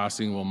Mom's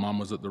passing, while Mom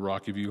was at the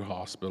Rocky View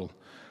Hospital,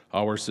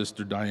 our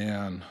sister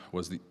Diane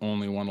was the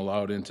only one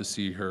allowed in to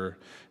see her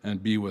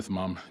and be with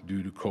Mom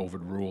due to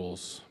COVID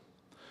rules.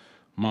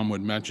 Mom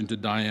would mention to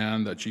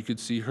Diane that she could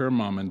see her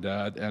mom and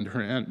dad and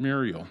her Aunt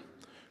Muriel,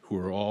 who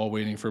are all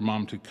waiting for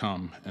Mom to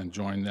come and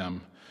join them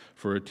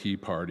for a tea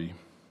party.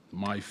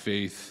 My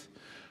faith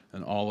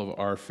and all of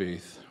our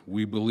faith,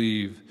 we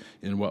believe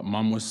in what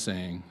Mom was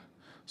saying.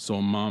 So,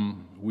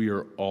 Mom, we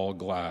are all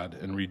glad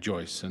and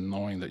rejoice in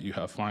knowing that you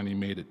have finally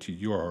made it to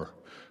your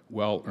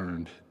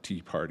well-earned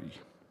tea party.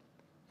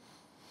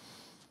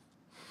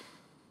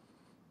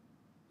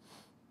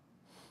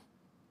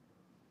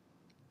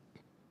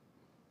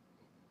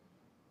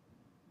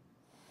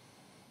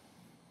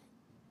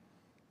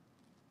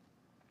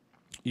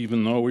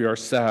 Even though we are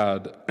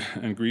sad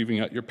and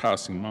grieving at your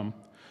passing, Mom,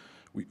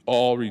 we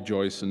all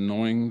rejoice in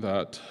knowing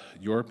that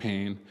your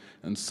pain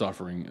and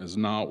suffering is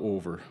now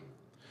over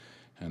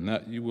and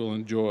that you will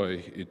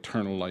enjoy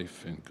eternal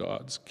life in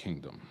God's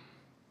kingdom.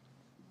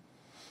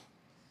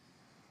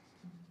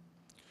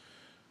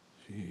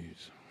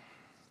 Jeez.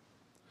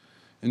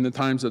 In the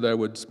times that I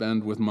would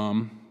spend with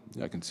Mom,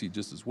 I can see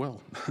just as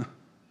well.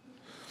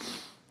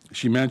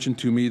 She mentioned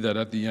to me that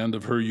at the end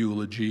of her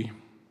eulogy,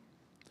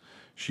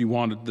 she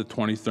wanted the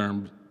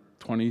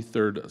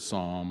 23rd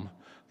Psalm,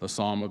 the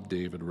Psalm of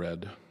David,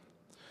 read.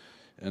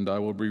 And I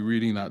will be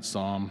reading that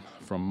psalm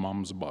from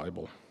Mom's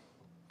Bible.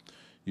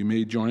 You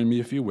may join me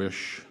if you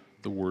wish.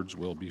 The words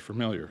will be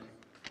familiar.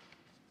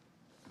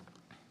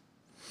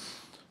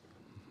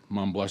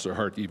 Mom, bless her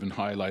heart, even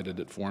highlighted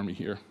it for me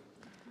here.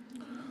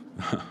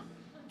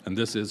 And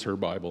this is her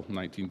Bible,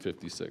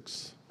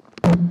 1956.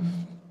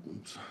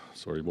 Oops,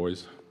 sorry,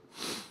 boys.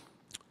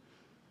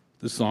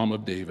 The Psalm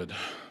of David.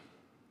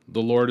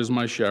 The Lord is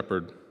my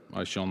shepherd,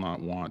 I shall not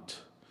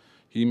want.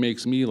 He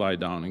makes me lie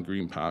down in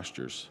green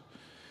pastures.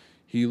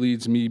 He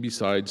leads me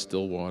beside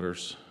still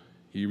waters.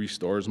 He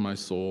restores my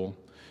soul.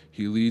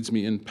 He leads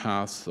me in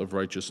paths of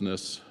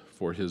righteousness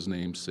for his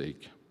name's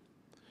sake.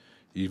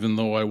 Even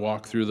though I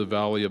walk through the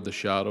valley of the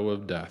shadow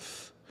of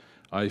death,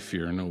 I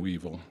fear no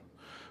evil,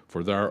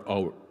 for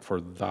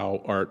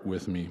thou art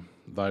with me.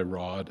 Thy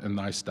rod and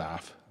thy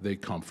staff, they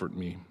comfort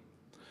me.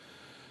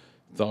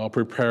 Thou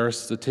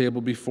preparest the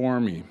table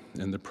before me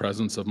in the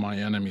presence of my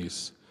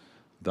enemies.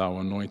 Thou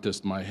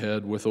anointest my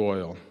head with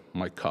oil,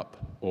 my cup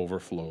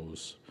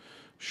overflows.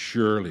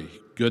 Surely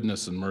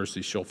goodness and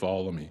mercy shall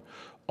follow me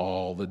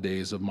all the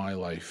days of my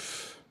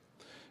life,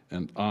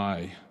 and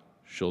I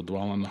shall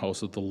dwell in the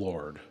house of the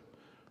Lord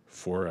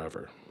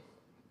forever.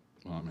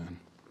 Amen.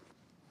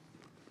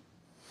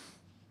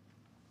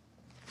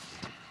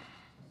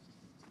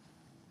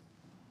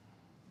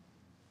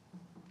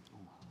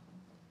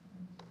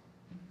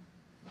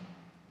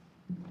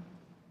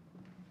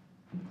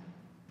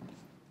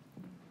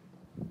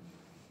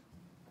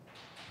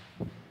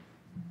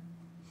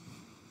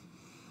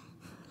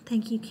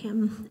 Thank you,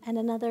 Kim. And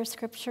another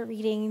scripture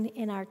reading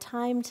in our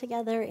time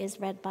together is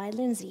read by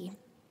Lindsay,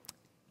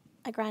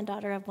 a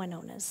granddaughter of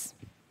Wonona's.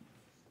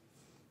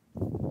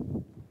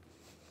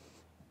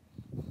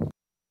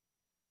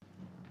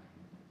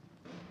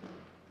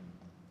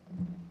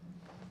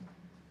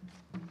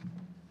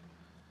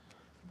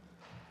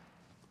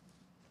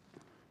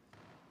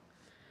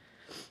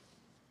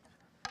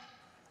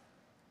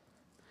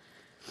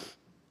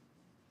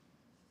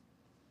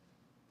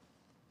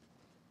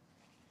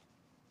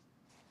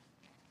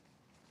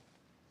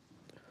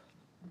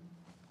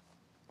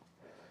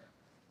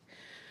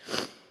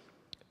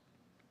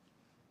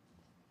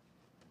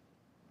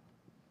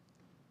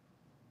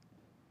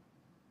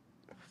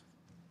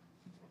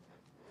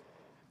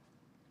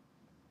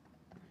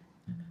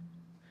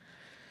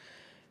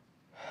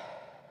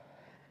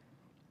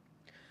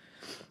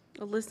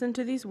 Listen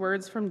to these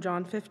words from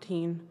John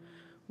 15,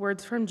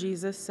 words from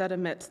Jesus said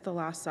amidst the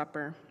Last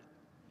Supper.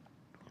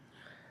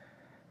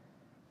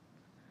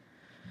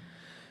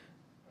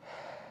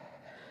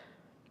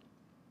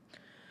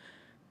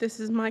 This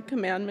is my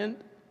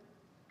commandment.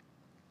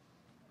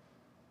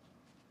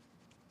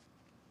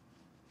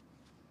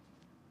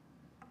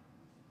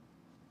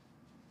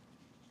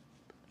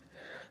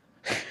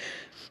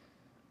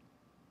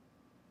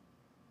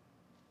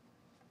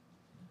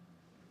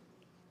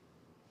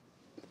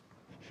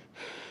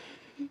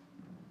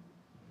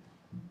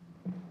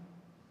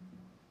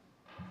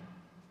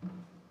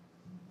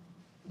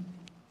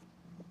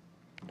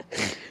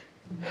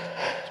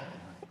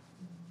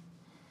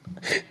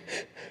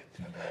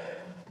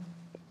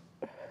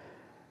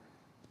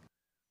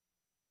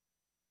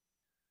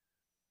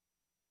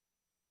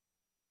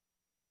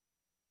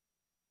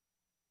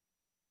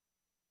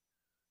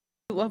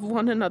 Love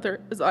one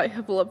another as I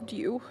have loved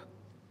you.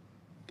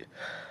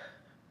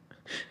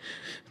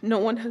 No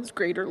one has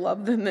greater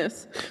love than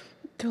this,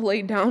 to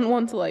lay down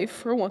one's life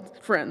for one's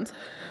friends.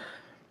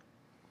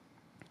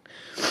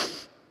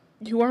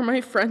 You are my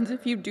friends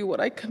if you do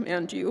what I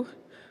command you.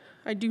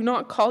 I do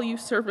not call you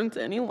servants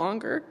any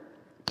longer,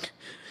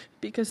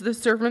 because the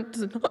servant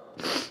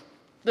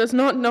does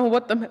not know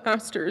what the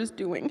master is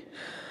doing.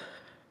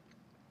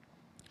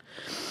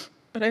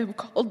 But I have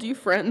called you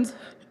friends,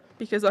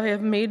 because I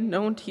have made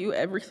known to you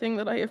everything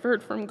that I have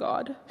heard from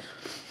God.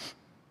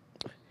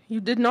 You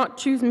did not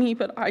choose me,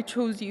 but I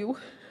chose you.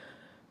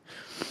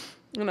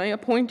 And I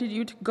appointed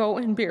you to go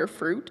and bear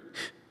fruit,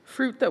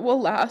 fruit that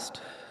will last,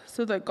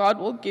 so that God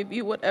will give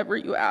you whatever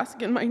you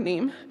ask in my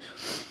name.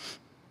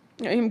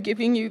 I am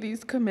giving you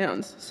these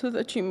commands so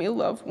that you may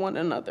love one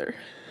another.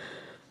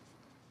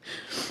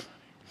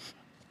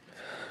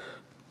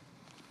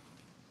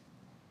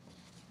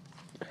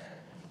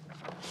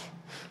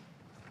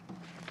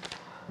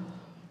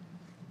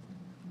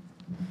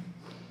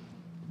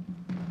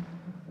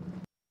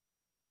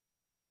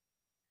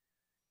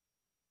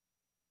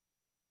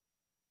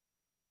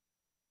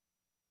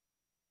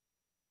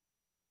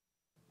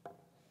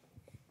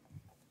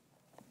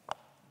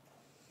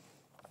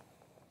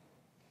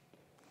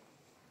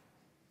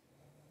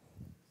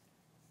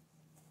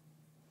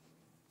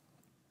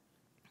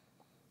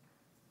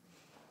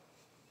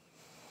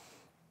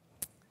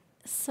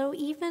 So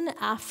even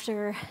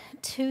after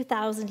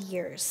 2,000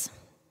 years,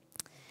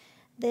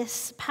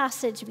 this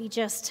passage we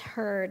just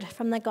heard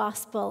from the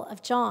Gospel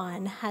of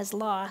John has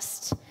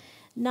lost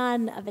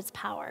none of its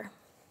power.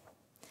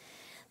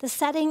 The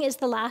setting is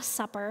the Last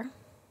Supper,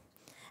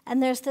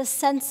 and there's this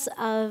sense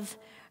of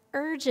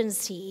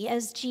urgency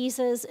as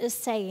Jesus is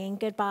saying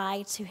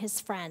goodbye to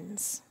his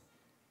friends.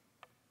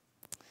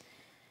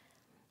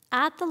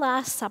 At the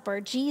Last Supper,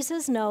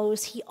 Jesus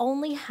knows he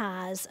only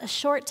has a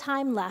short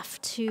time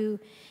left to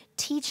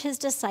teach his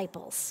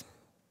disciples.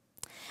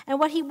 And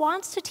what he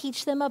wants to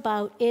teach them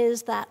about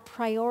is that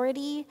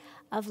priority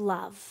of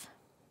love.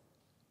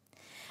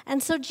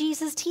 And so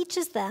Jesus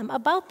teaches them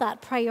about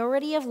that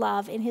priority of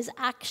love in his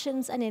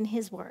actions and in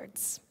his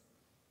words.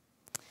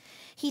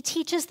 He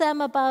teaches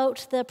them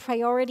about the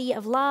priority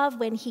of love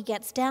when he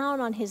gets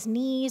down on his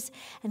knees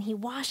and he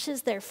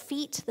washes their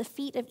feet, the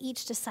feet of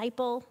each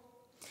disciple.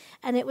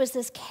 And it was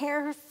this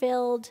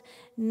care-filled,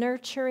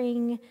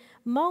 nurturing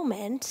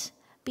moment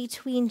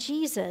between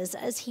Jesus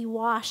as he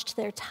washed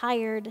their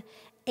tired,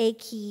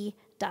 achy,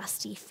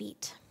 dusty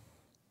feet.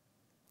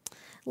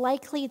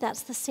 Likely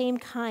that's the same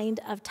kind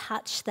of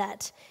touch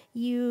that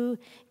you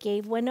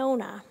gave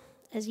Wonona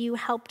as you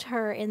helped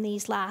her in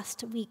these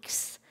last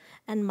weeks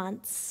and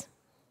months.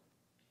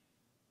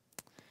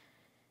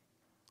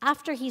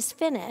 After he's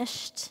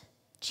finished,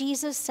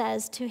 Jesus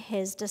says to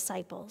his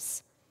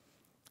disciples,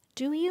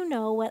 "Do you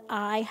know what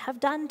I have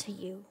done to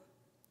you?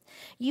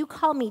 You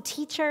call me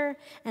teacher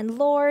and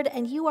Lord,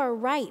 and you are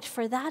right,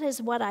 for that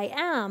is what I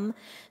am.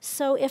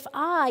 So if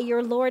I,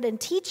 your Lord and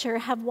teacher,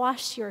 have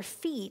washed your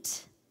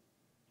feet,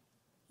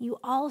 you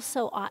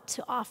also ought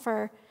to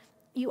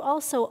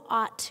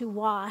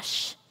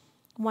wash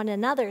one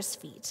another's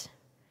feet.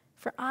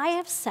 For I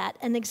have set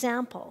an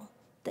example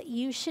that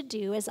you should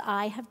do as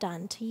I have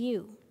done to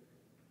you."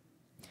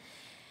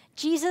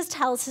 Jesus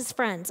tells his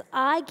friends,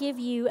 "I give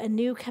you a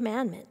new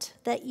commandment,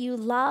 that you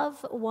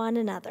love one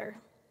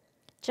another.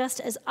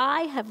 Just as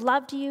I have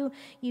loved you,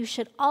 you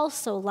should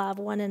also love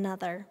one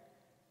another.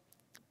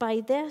 By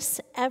this,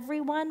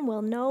 everyone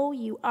will know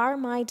you are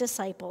my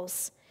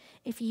disciples,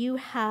 if you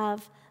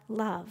have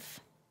love."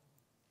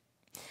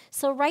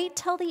 So right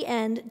till the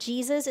end,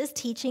 Jesus is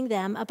teaching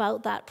them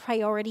about that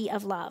priority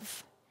of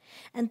love.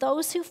 And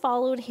those who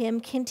followed him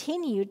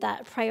continued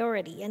that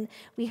priority. And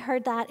we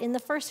heard that in the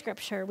first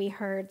scripture we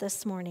heard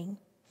this morning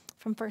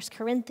from 1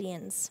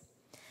 Corinthians,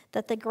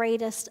 that the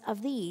greatest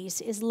of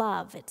these is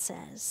love, it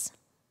says.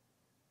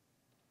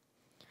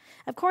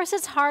 Of course,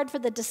 it's hard for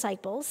the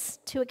disciples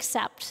to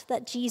accept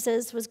that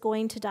Jesus was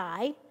going to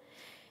die.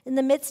 In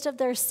the midst of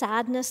their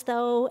sadness,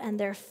 though, and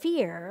their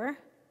fear,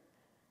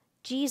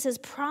 Jesus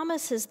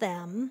promises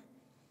them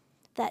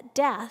that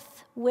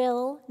death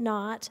will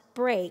not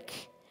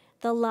break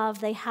the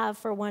love they have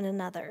for one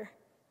another.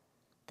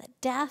 That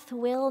death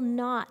will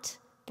not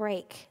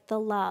break the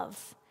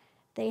love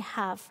they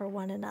have for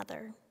one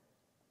another.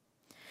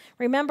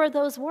 Remember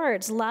those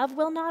words, love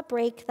will not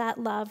break that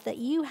love that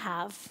you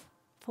have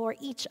for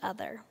each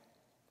other,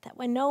 that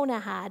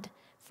Wonona had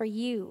for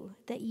you,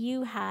 that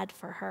you had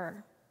for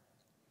her.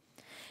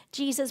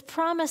 Jesus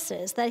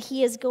promises that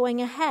he is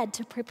going ahead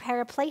to prepare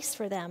a place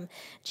for them.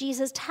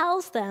 Jesus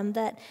tells them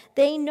that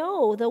they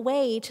know the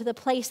way to the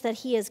place that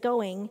he is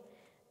going.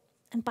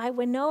 And by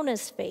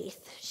Wonona's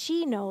faith,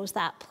 she knows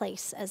that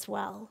place as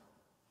well.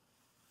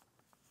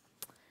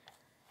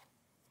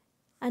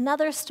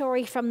 Another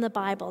story from the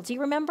Bible. Do you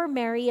remember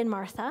Mary and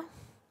Martha?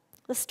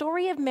 The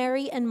story of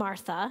Mary and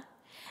Martha,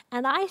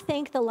 and I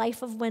think the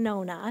life of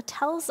Wonona,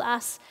 tells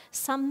us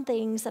some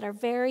things that are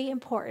very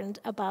important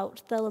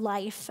about the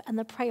life and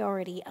the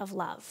priority of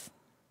love.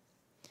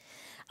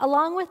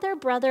 Along with their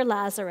brother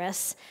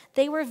Lazarus,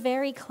 they were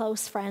very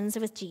close friends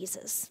with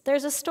Jesus.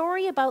 There's a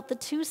story about the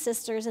two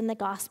sisters in the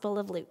Gospel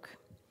of Luke.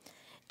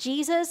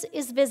 Jesus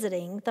is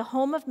visiting the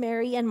home of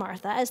Mary and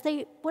Martha, as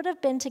they would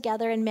have been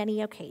together in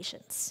many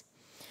occasions.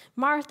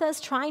 Martha's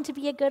trying to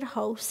be a good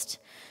host,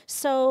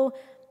 so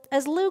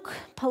as Luke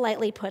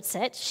politely puts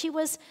it, she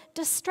was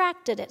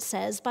distracted, it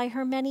says, by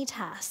her many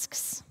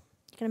tasks.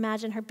 You can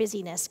imagine her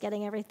busyness,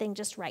 getting everything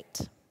just right.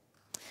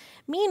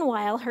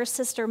 Meanwhile, her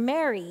sister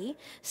Mary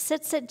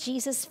sits at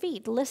Jesus'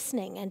 feet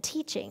listening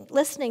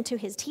to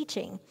his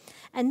teaching,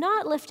 and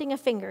not lifting a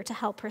finger to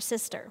help her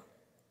sister.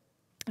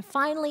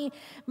 Finally,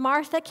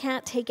 Martha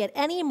can't take it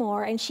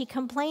anymore, and she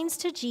complains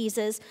to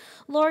Jesus,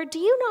 "Lord, do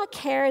you not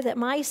care that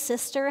my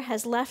sister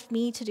has left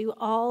me to do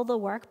all the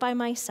work by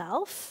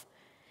myself?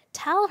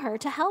 Tell her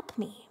to help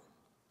me."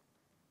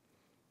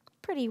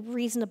 Pretty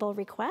reasonable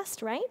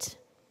request, right?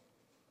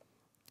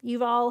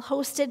 You've all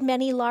hosted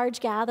many large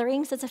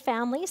gatherings as a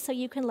family, so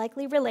you can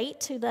likely relate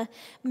to the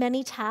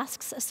many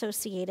tasks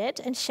associated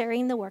and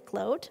sharing the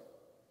workload.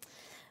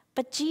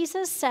 But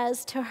Jesus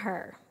says to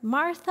her,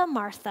 "Martha,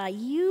 Martha,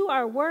 you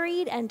are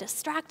worried and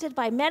distracted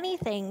by many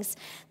things.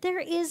 There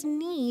is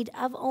need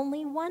of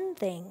only one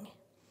thing."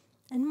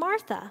 And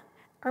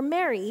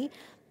Mary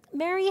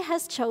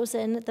has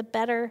chosen the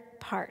better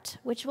part,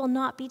 which will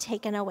not be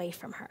taken away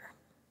from her.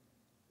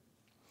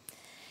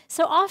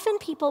 So often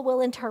people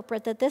will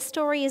interpret that this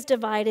story is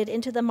divided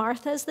into the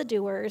Marthas, the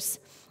doers,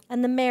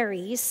 and the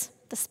Marys,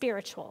 the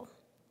spiritual.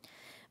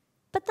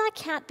 But that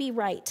can't be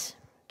right,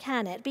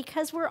 can it?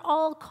 Because we're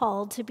all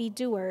called to be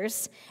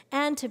doers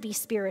and to be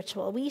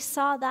spiritual. We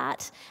saw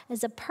that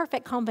as a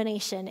perfect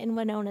combination in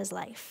Wonona's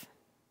life.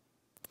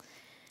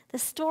 The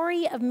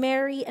story of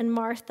Mary and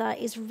Martha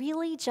is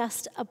really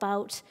just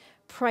about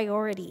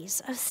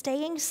priorities, of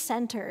staying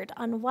centered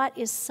on what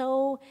is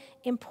so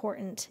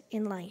important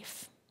in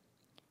life.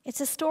 It's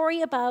a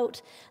story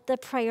about the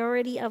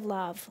priority of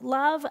love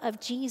of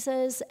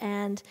Jesus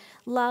and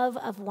love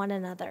of one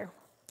another.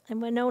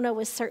 And Wonona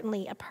was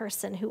certainly a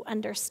person who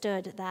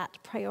understood that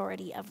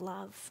priority of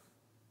love.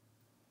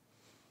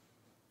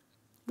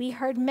 We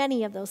heard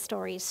many of those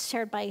stories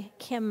shared by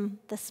Kim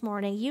this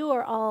morning. You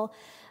are all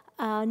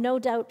no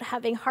doubt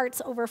having hearts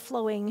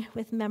overflowing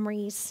with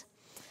memories,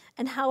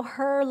 and how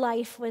her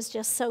life was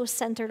just so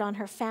centered on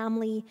her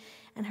family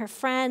and her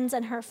friends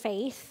and her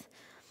faith.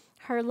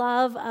 Her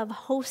love of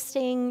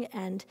hosting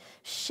and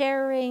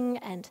sharing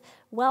and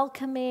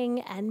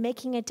welcoming and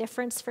making a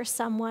difference for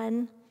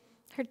someone.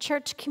 Her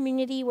church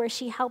community where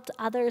she helped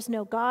others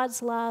know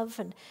God's love,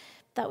 and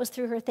that was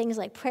through her things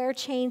like prayer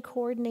chain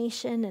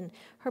coordination and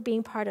her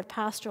being part of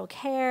pastoral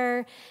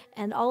care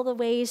and all the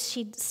ways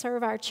she'd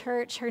serve our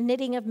church, her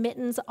knitting of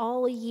mittens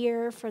all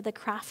year for the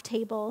craft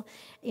table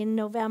in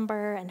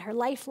November, and her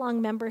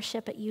lifelong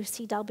membership at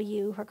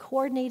UCW, her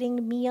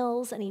coordinating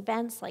meals and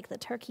events like the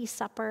turkey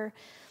supper,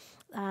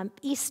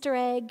 Easter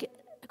egg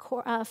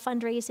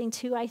fundraising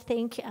too, I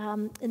think,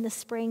 in the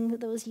spring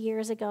those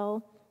years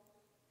ago.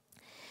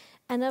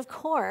 And of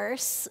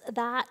course,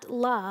 that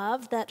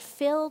love that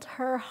filled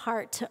her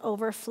heart to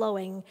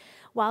overflowing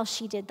while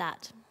she did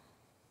that.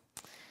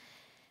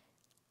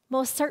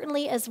 Most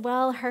certainly as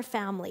well, her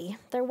family.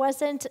 There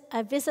wasn't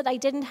a visit I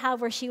didn't have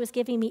where she was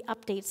giving me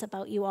updates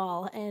about you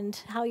all and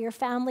how your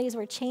families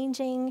were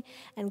changing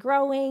and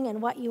growing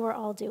and what you were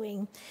all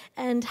doing,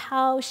 and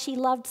how she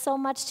loved so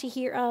much to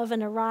hear of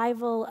an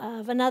arrival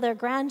of another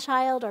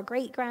grandchild or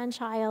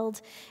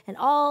great-grandchild and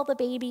all the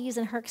babies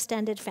in her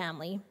extended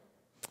family.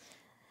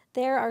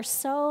 There are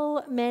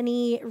so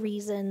many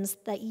reasons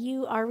that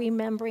you are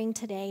remembering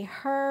today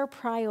her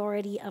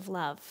priority of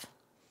love,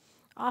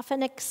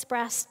 often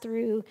expressed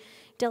through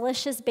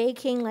delicious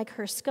baking like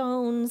her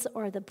scones,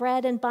 or the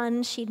bread and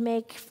buns she'd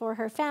make for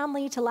her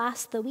family to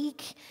last the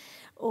week,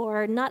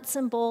 or nuts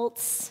and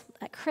bolts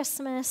at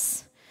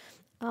Christmas.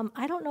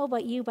 I don't know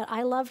about you, but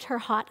I loved her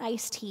hot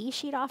iced tea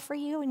she'd offer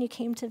you when you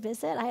came to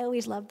visit. I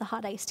always loved the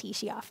hot iced tea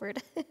she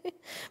offered.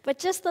 But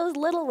just those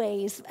little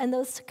ways and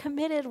those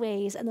committed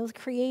ways and those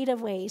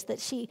creative ways that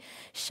she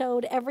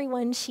showed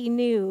everyone she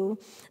knew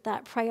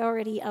that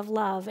priority of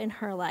love in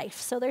her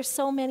life. So there's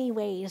so many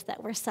ways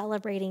that we're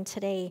celebrating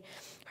today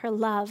her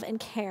love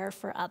and care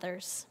for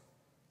others.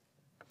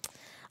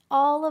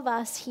 All of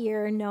us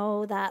here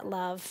know that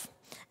love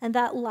and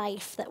that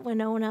life that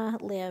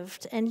Wonona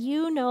lived. And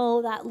you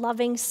know that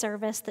loving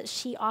service that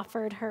she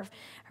offered her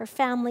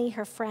family,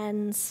 her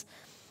friends,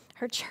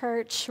 her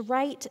church,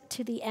 right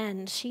to the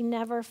end. She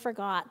never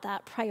forgot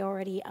that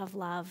priority of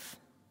love.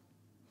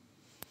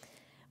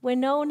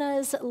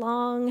 Wonona's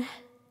long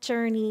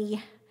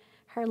journey,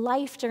 her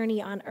life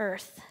journey on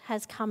earth,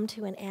 has come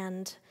to an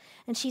end.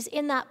 And she's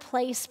in that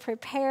place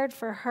prepared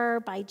for her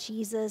by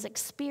Jesus,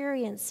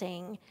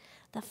 experiencing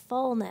the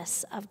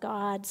fullness of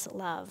God's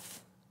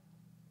love.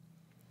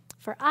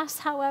 For us,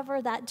 however,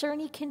 that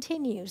journey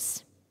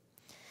continues.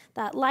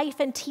 That life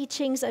and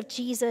teachings of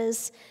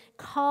Jesus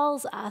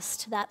calls us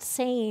to that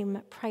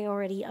same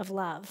priority of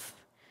love.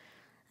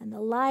 And the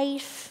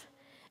life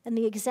and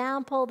the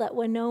example that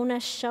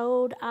Wonona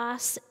showed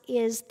us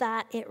is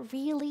that it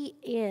really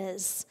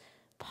is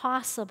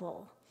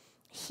possible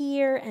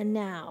here and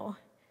now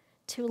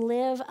to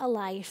live a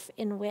life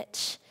in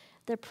which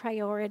the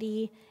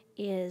priority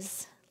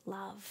is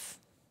love.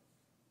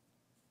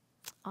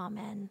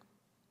 Amen.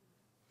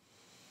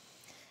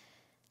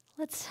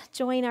 Let's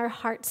join our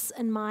hearts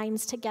and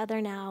minds together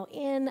now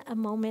in a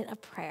moment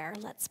of prayer.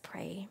 Let's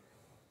pray.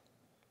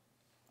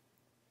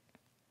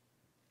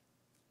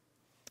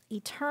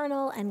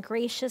 Eternal and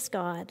gracious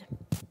God,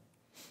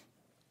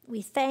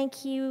 we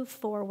thank you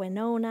for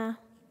Wonona.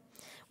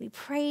 We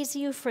praise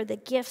you for the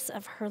gifts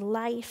of her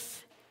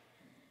life,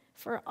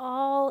 for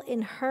all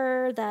in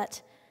her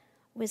that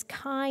was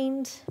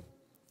kind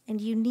and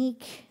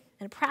unique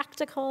and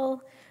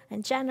practical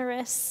and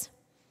generous,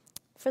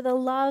 for the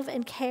love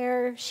and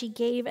care she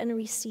gave and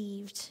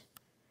received,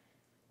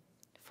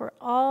 for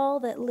all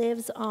that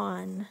lives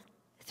on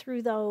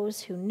through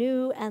those who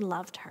knew and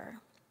loved her.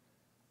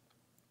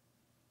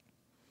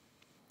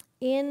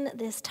 In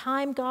this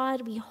time,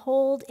 God, we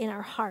hold in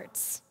our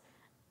hearts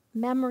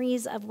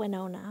memories of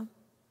Wonona.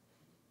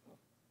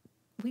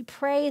 We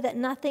pray that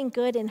nothing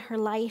good in her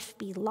life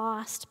be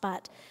lost,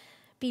 but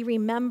be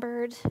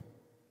remembered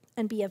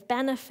and be of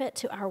benefit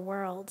to our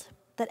world,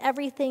 that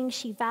everything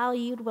she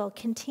valued will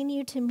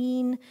continue to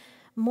mean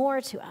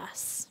more to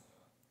us.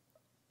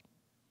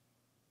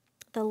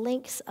 The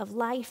links of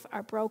life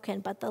are broken,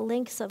 but the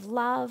links of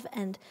love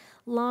and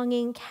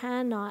longing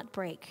cannot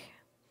break.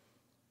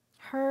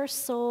 Her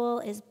soul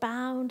is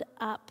bound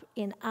up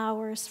in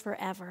ours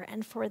forever,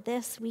 and for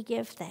this we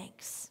give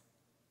thanks.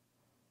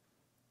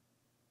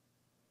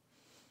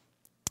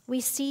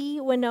 We see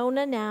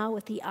Wonona now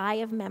with the eye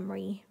of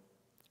memory.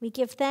 We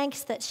give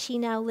thanks that she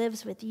now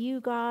lives with you,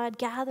 God,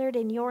 gathered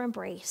in your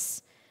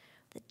embrace,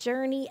 the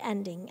journey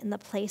ending in the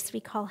place we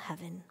call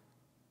heaven.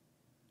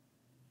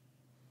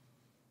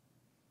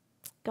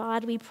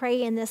 God, we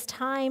pray in this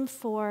time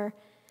for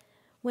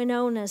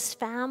Wonona's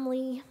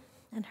family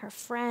and her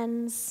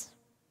friends,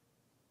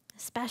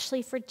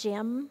 especially for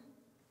Jim,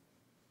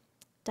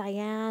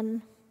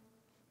 Diane,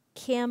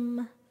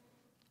 Kim,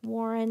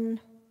 Warren,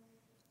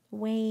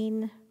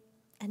 Wayne,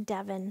 and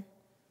Devin,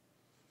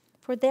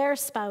 for their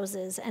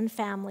spouses and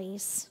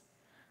families,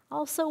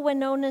 also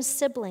Wonona's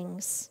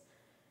siblings,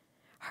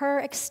 her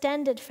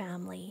extended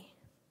family,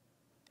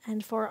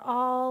 and for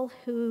all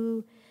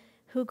who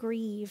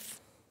grieve.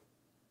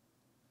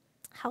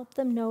 Help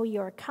them know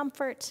your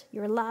comfort,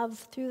 your love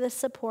through the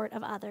support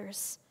of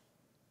others.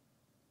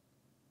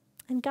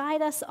 And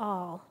guide us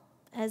all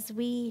as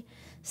we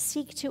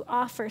seek to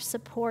offer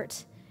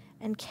support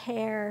and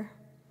care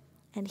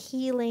and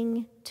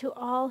healing to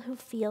all who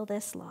feel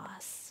this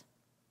loss.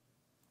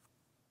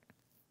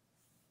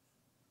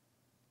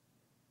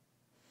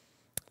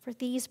 For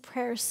these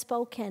prayers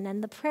spoken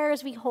and the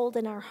prayers we hold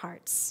in our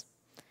hearts,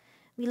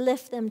 we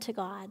lift them to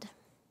God.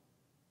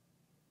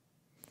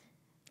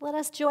 Let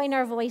us join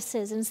our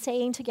voices in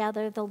saying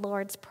together the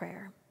Lord's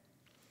Prayer.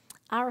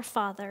 Our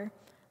Father,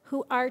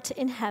 who art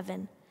in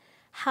heaven,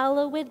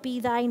 hallowed be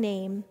thy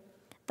name.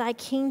 Thy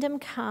kingdom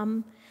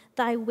come,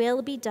 thy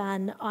will be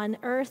done on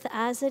earth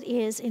as it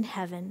is in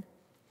heaven.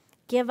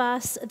 Give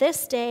us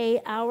this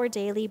day our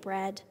daily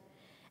bread,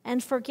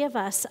 and forgive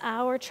us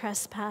our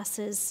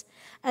trespasses,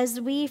 as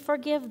we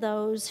forgive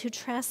those who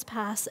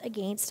trespass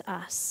against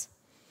us.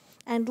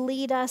 And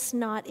lead us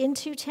not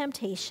into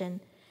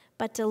temptation,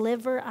 but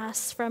deliver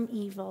us from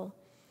evil.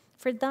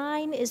 For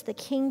thine is the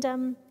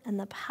kingdom and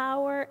the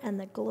power and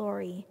the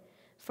glory,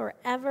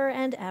 forever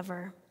and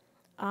ever.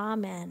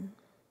 Amen.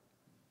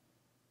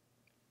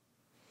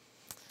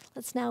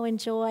 Let's now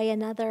enjoy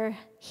another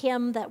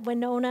hymn that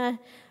Wonona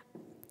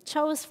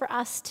chose for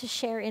us to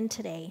share in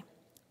today.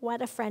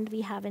 What a friend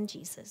we have in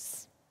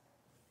Jesus.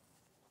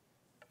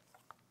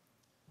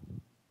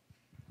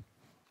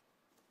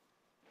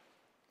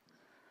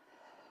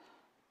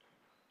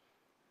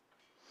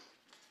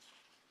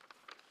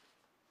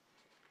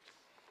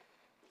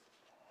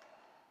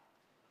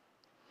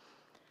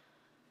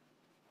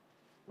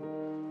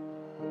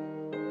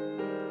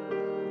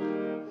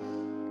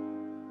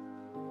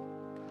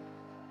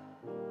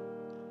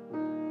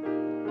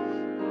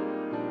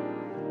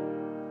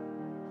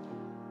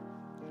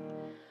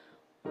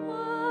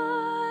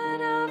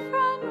 What a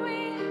friend.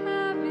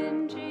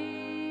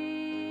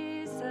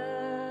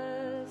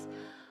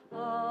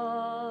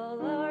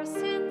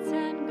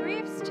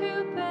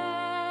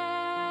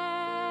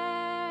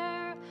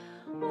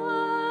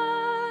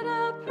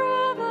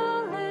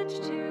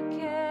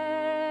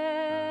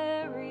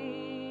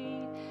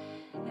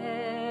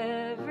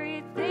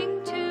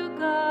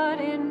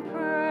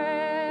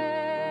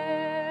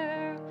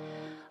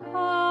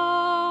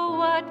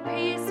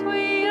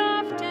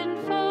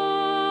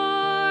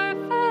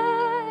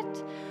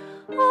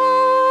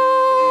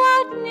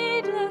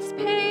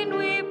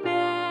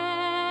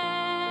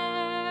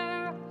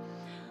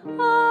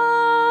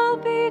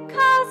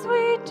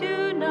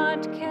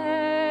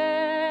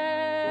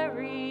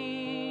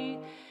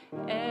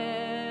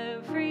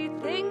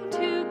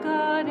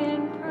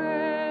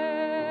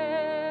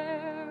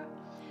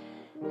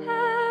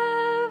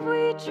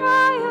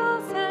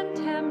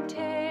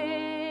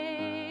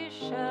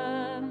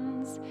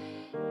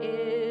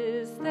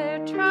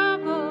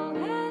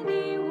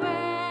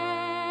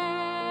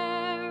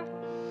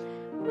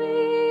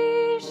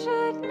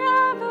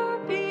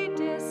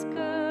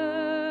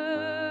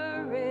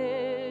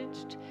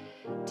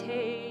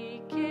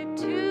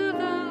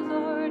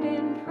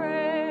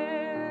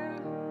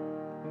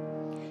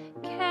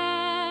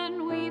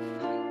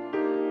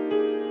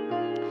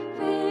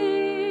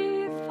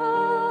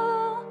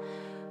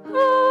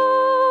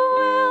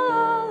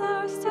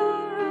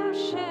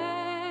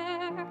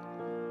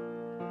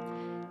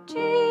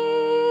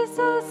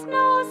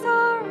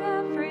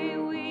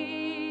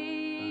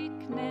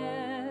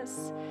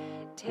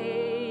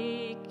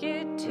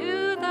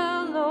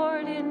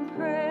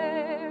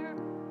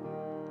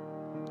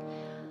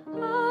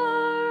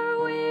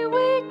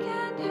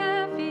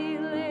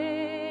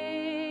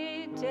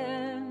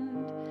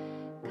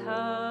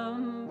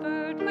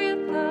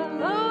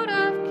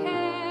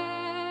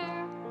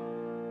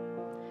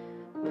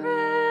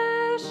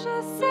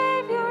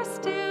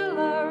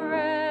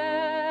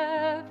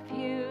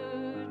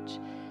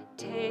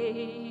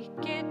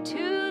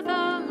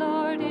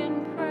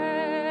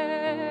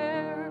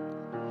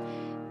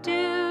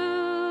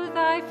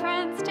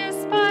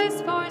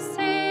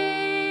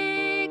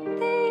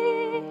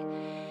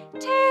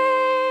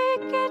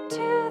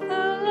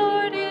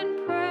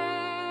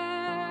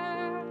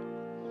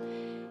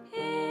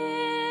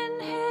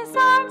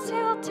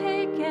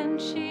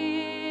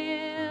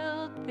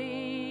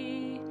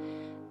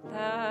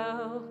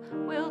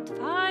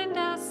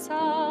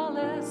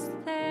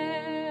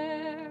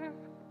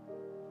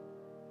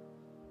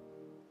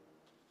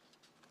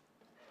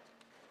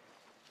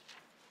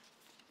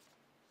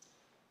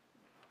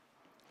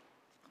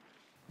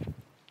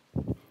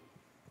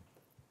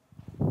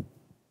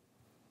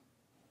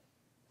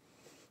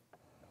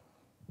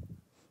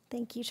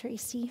 Thank you,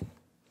 Tracy.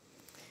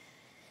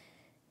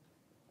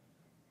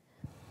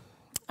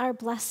 Our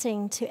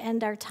blessing to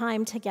end our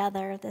time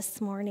together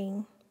this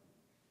morning.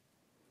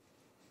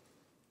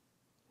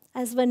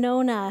 As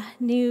Wonona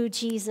knew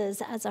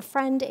Jesus as a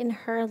friend in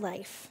her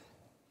life,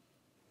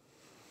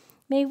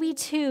 may we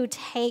too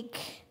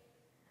take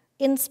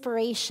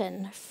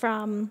inspiration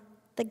from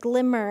the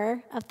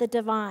glimmer of the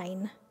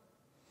divine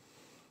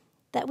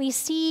that we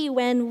see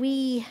when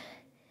we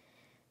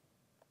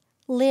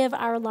live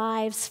our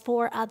lives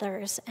for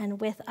others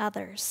and with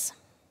others.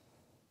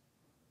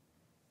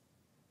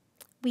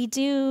 We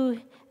do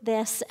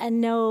this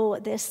and know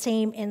this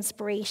same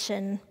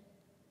inspiration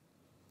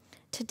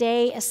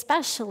today,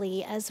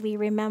 especially as we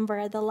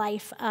remember the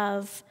life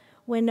of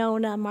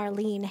Wonona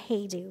Marlene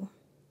Haydu.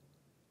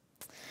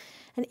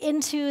 And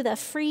into the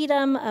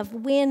freedom of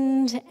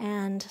wind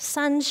and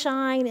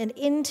sunshine, and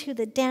into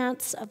the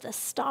dance of the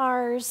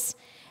stars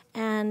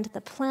and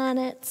the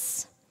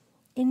planets,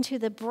 into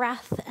the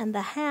breath and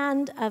the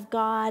hand of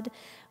God,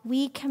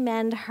 we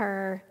commend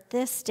her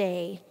this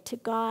day to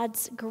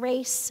God's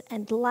grace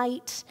and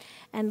light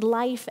and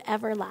life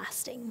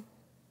everlasting.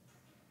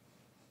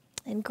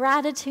 In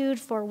gratitude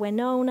for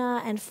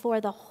Wonona and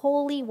for the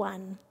Holy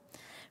One,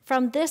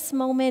 from this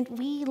moment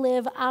we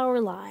live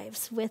our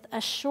lives with a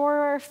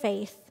surer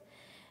faith,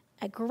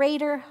 a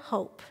greater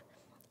hope,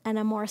 and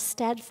a more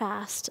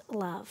steadfast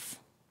love.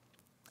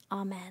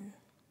 Amen.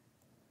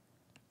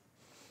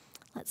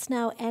 Let's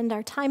now end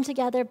our time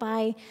together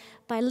by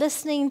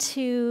listening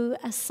to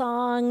a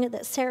song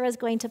that Sarah is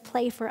going to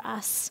play for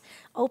us,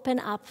 Open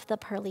Up the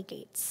Pearly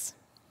Gates.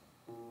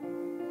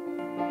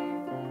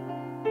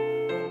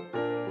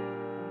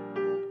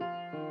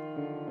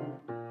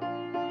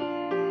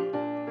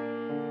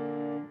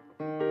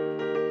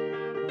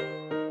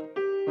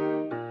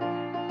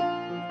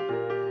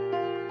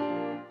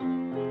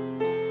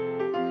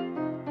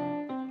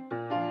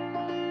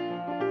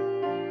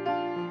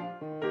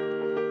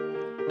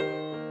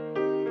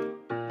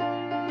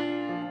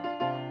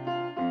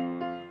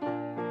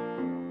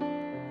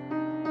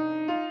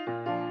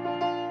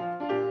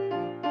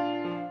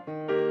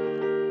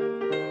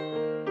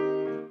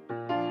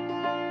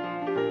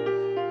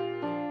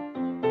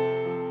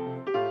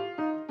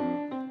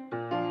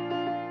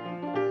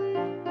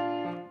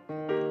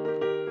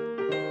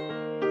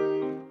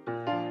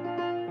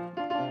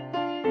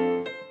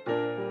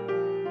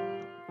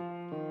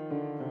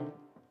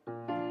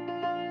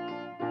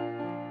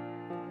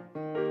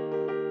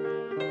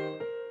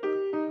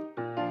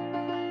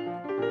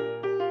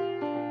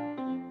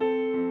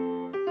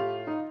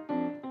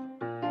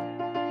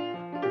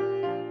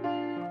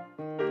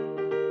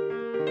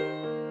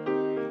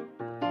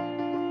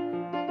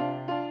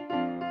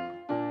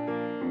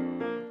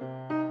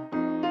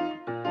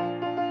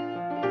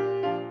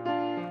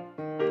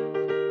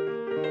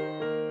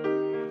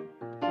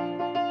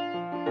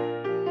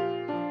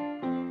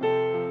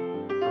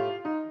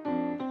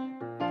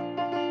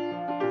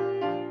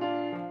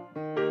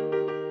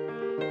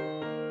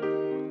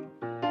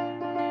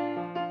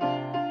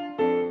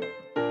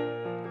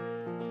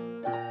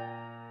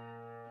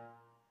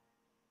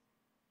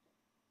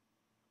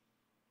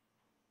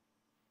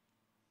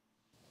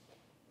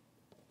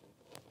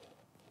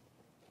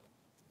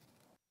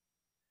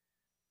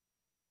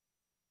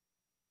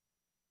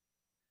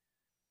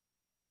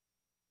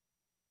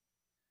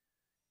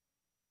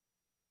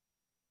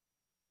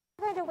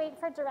 We're going to wait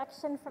for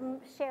direction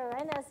from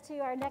Sharon as to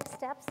our next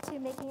steps to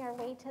making our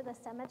way to the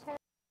cemetery.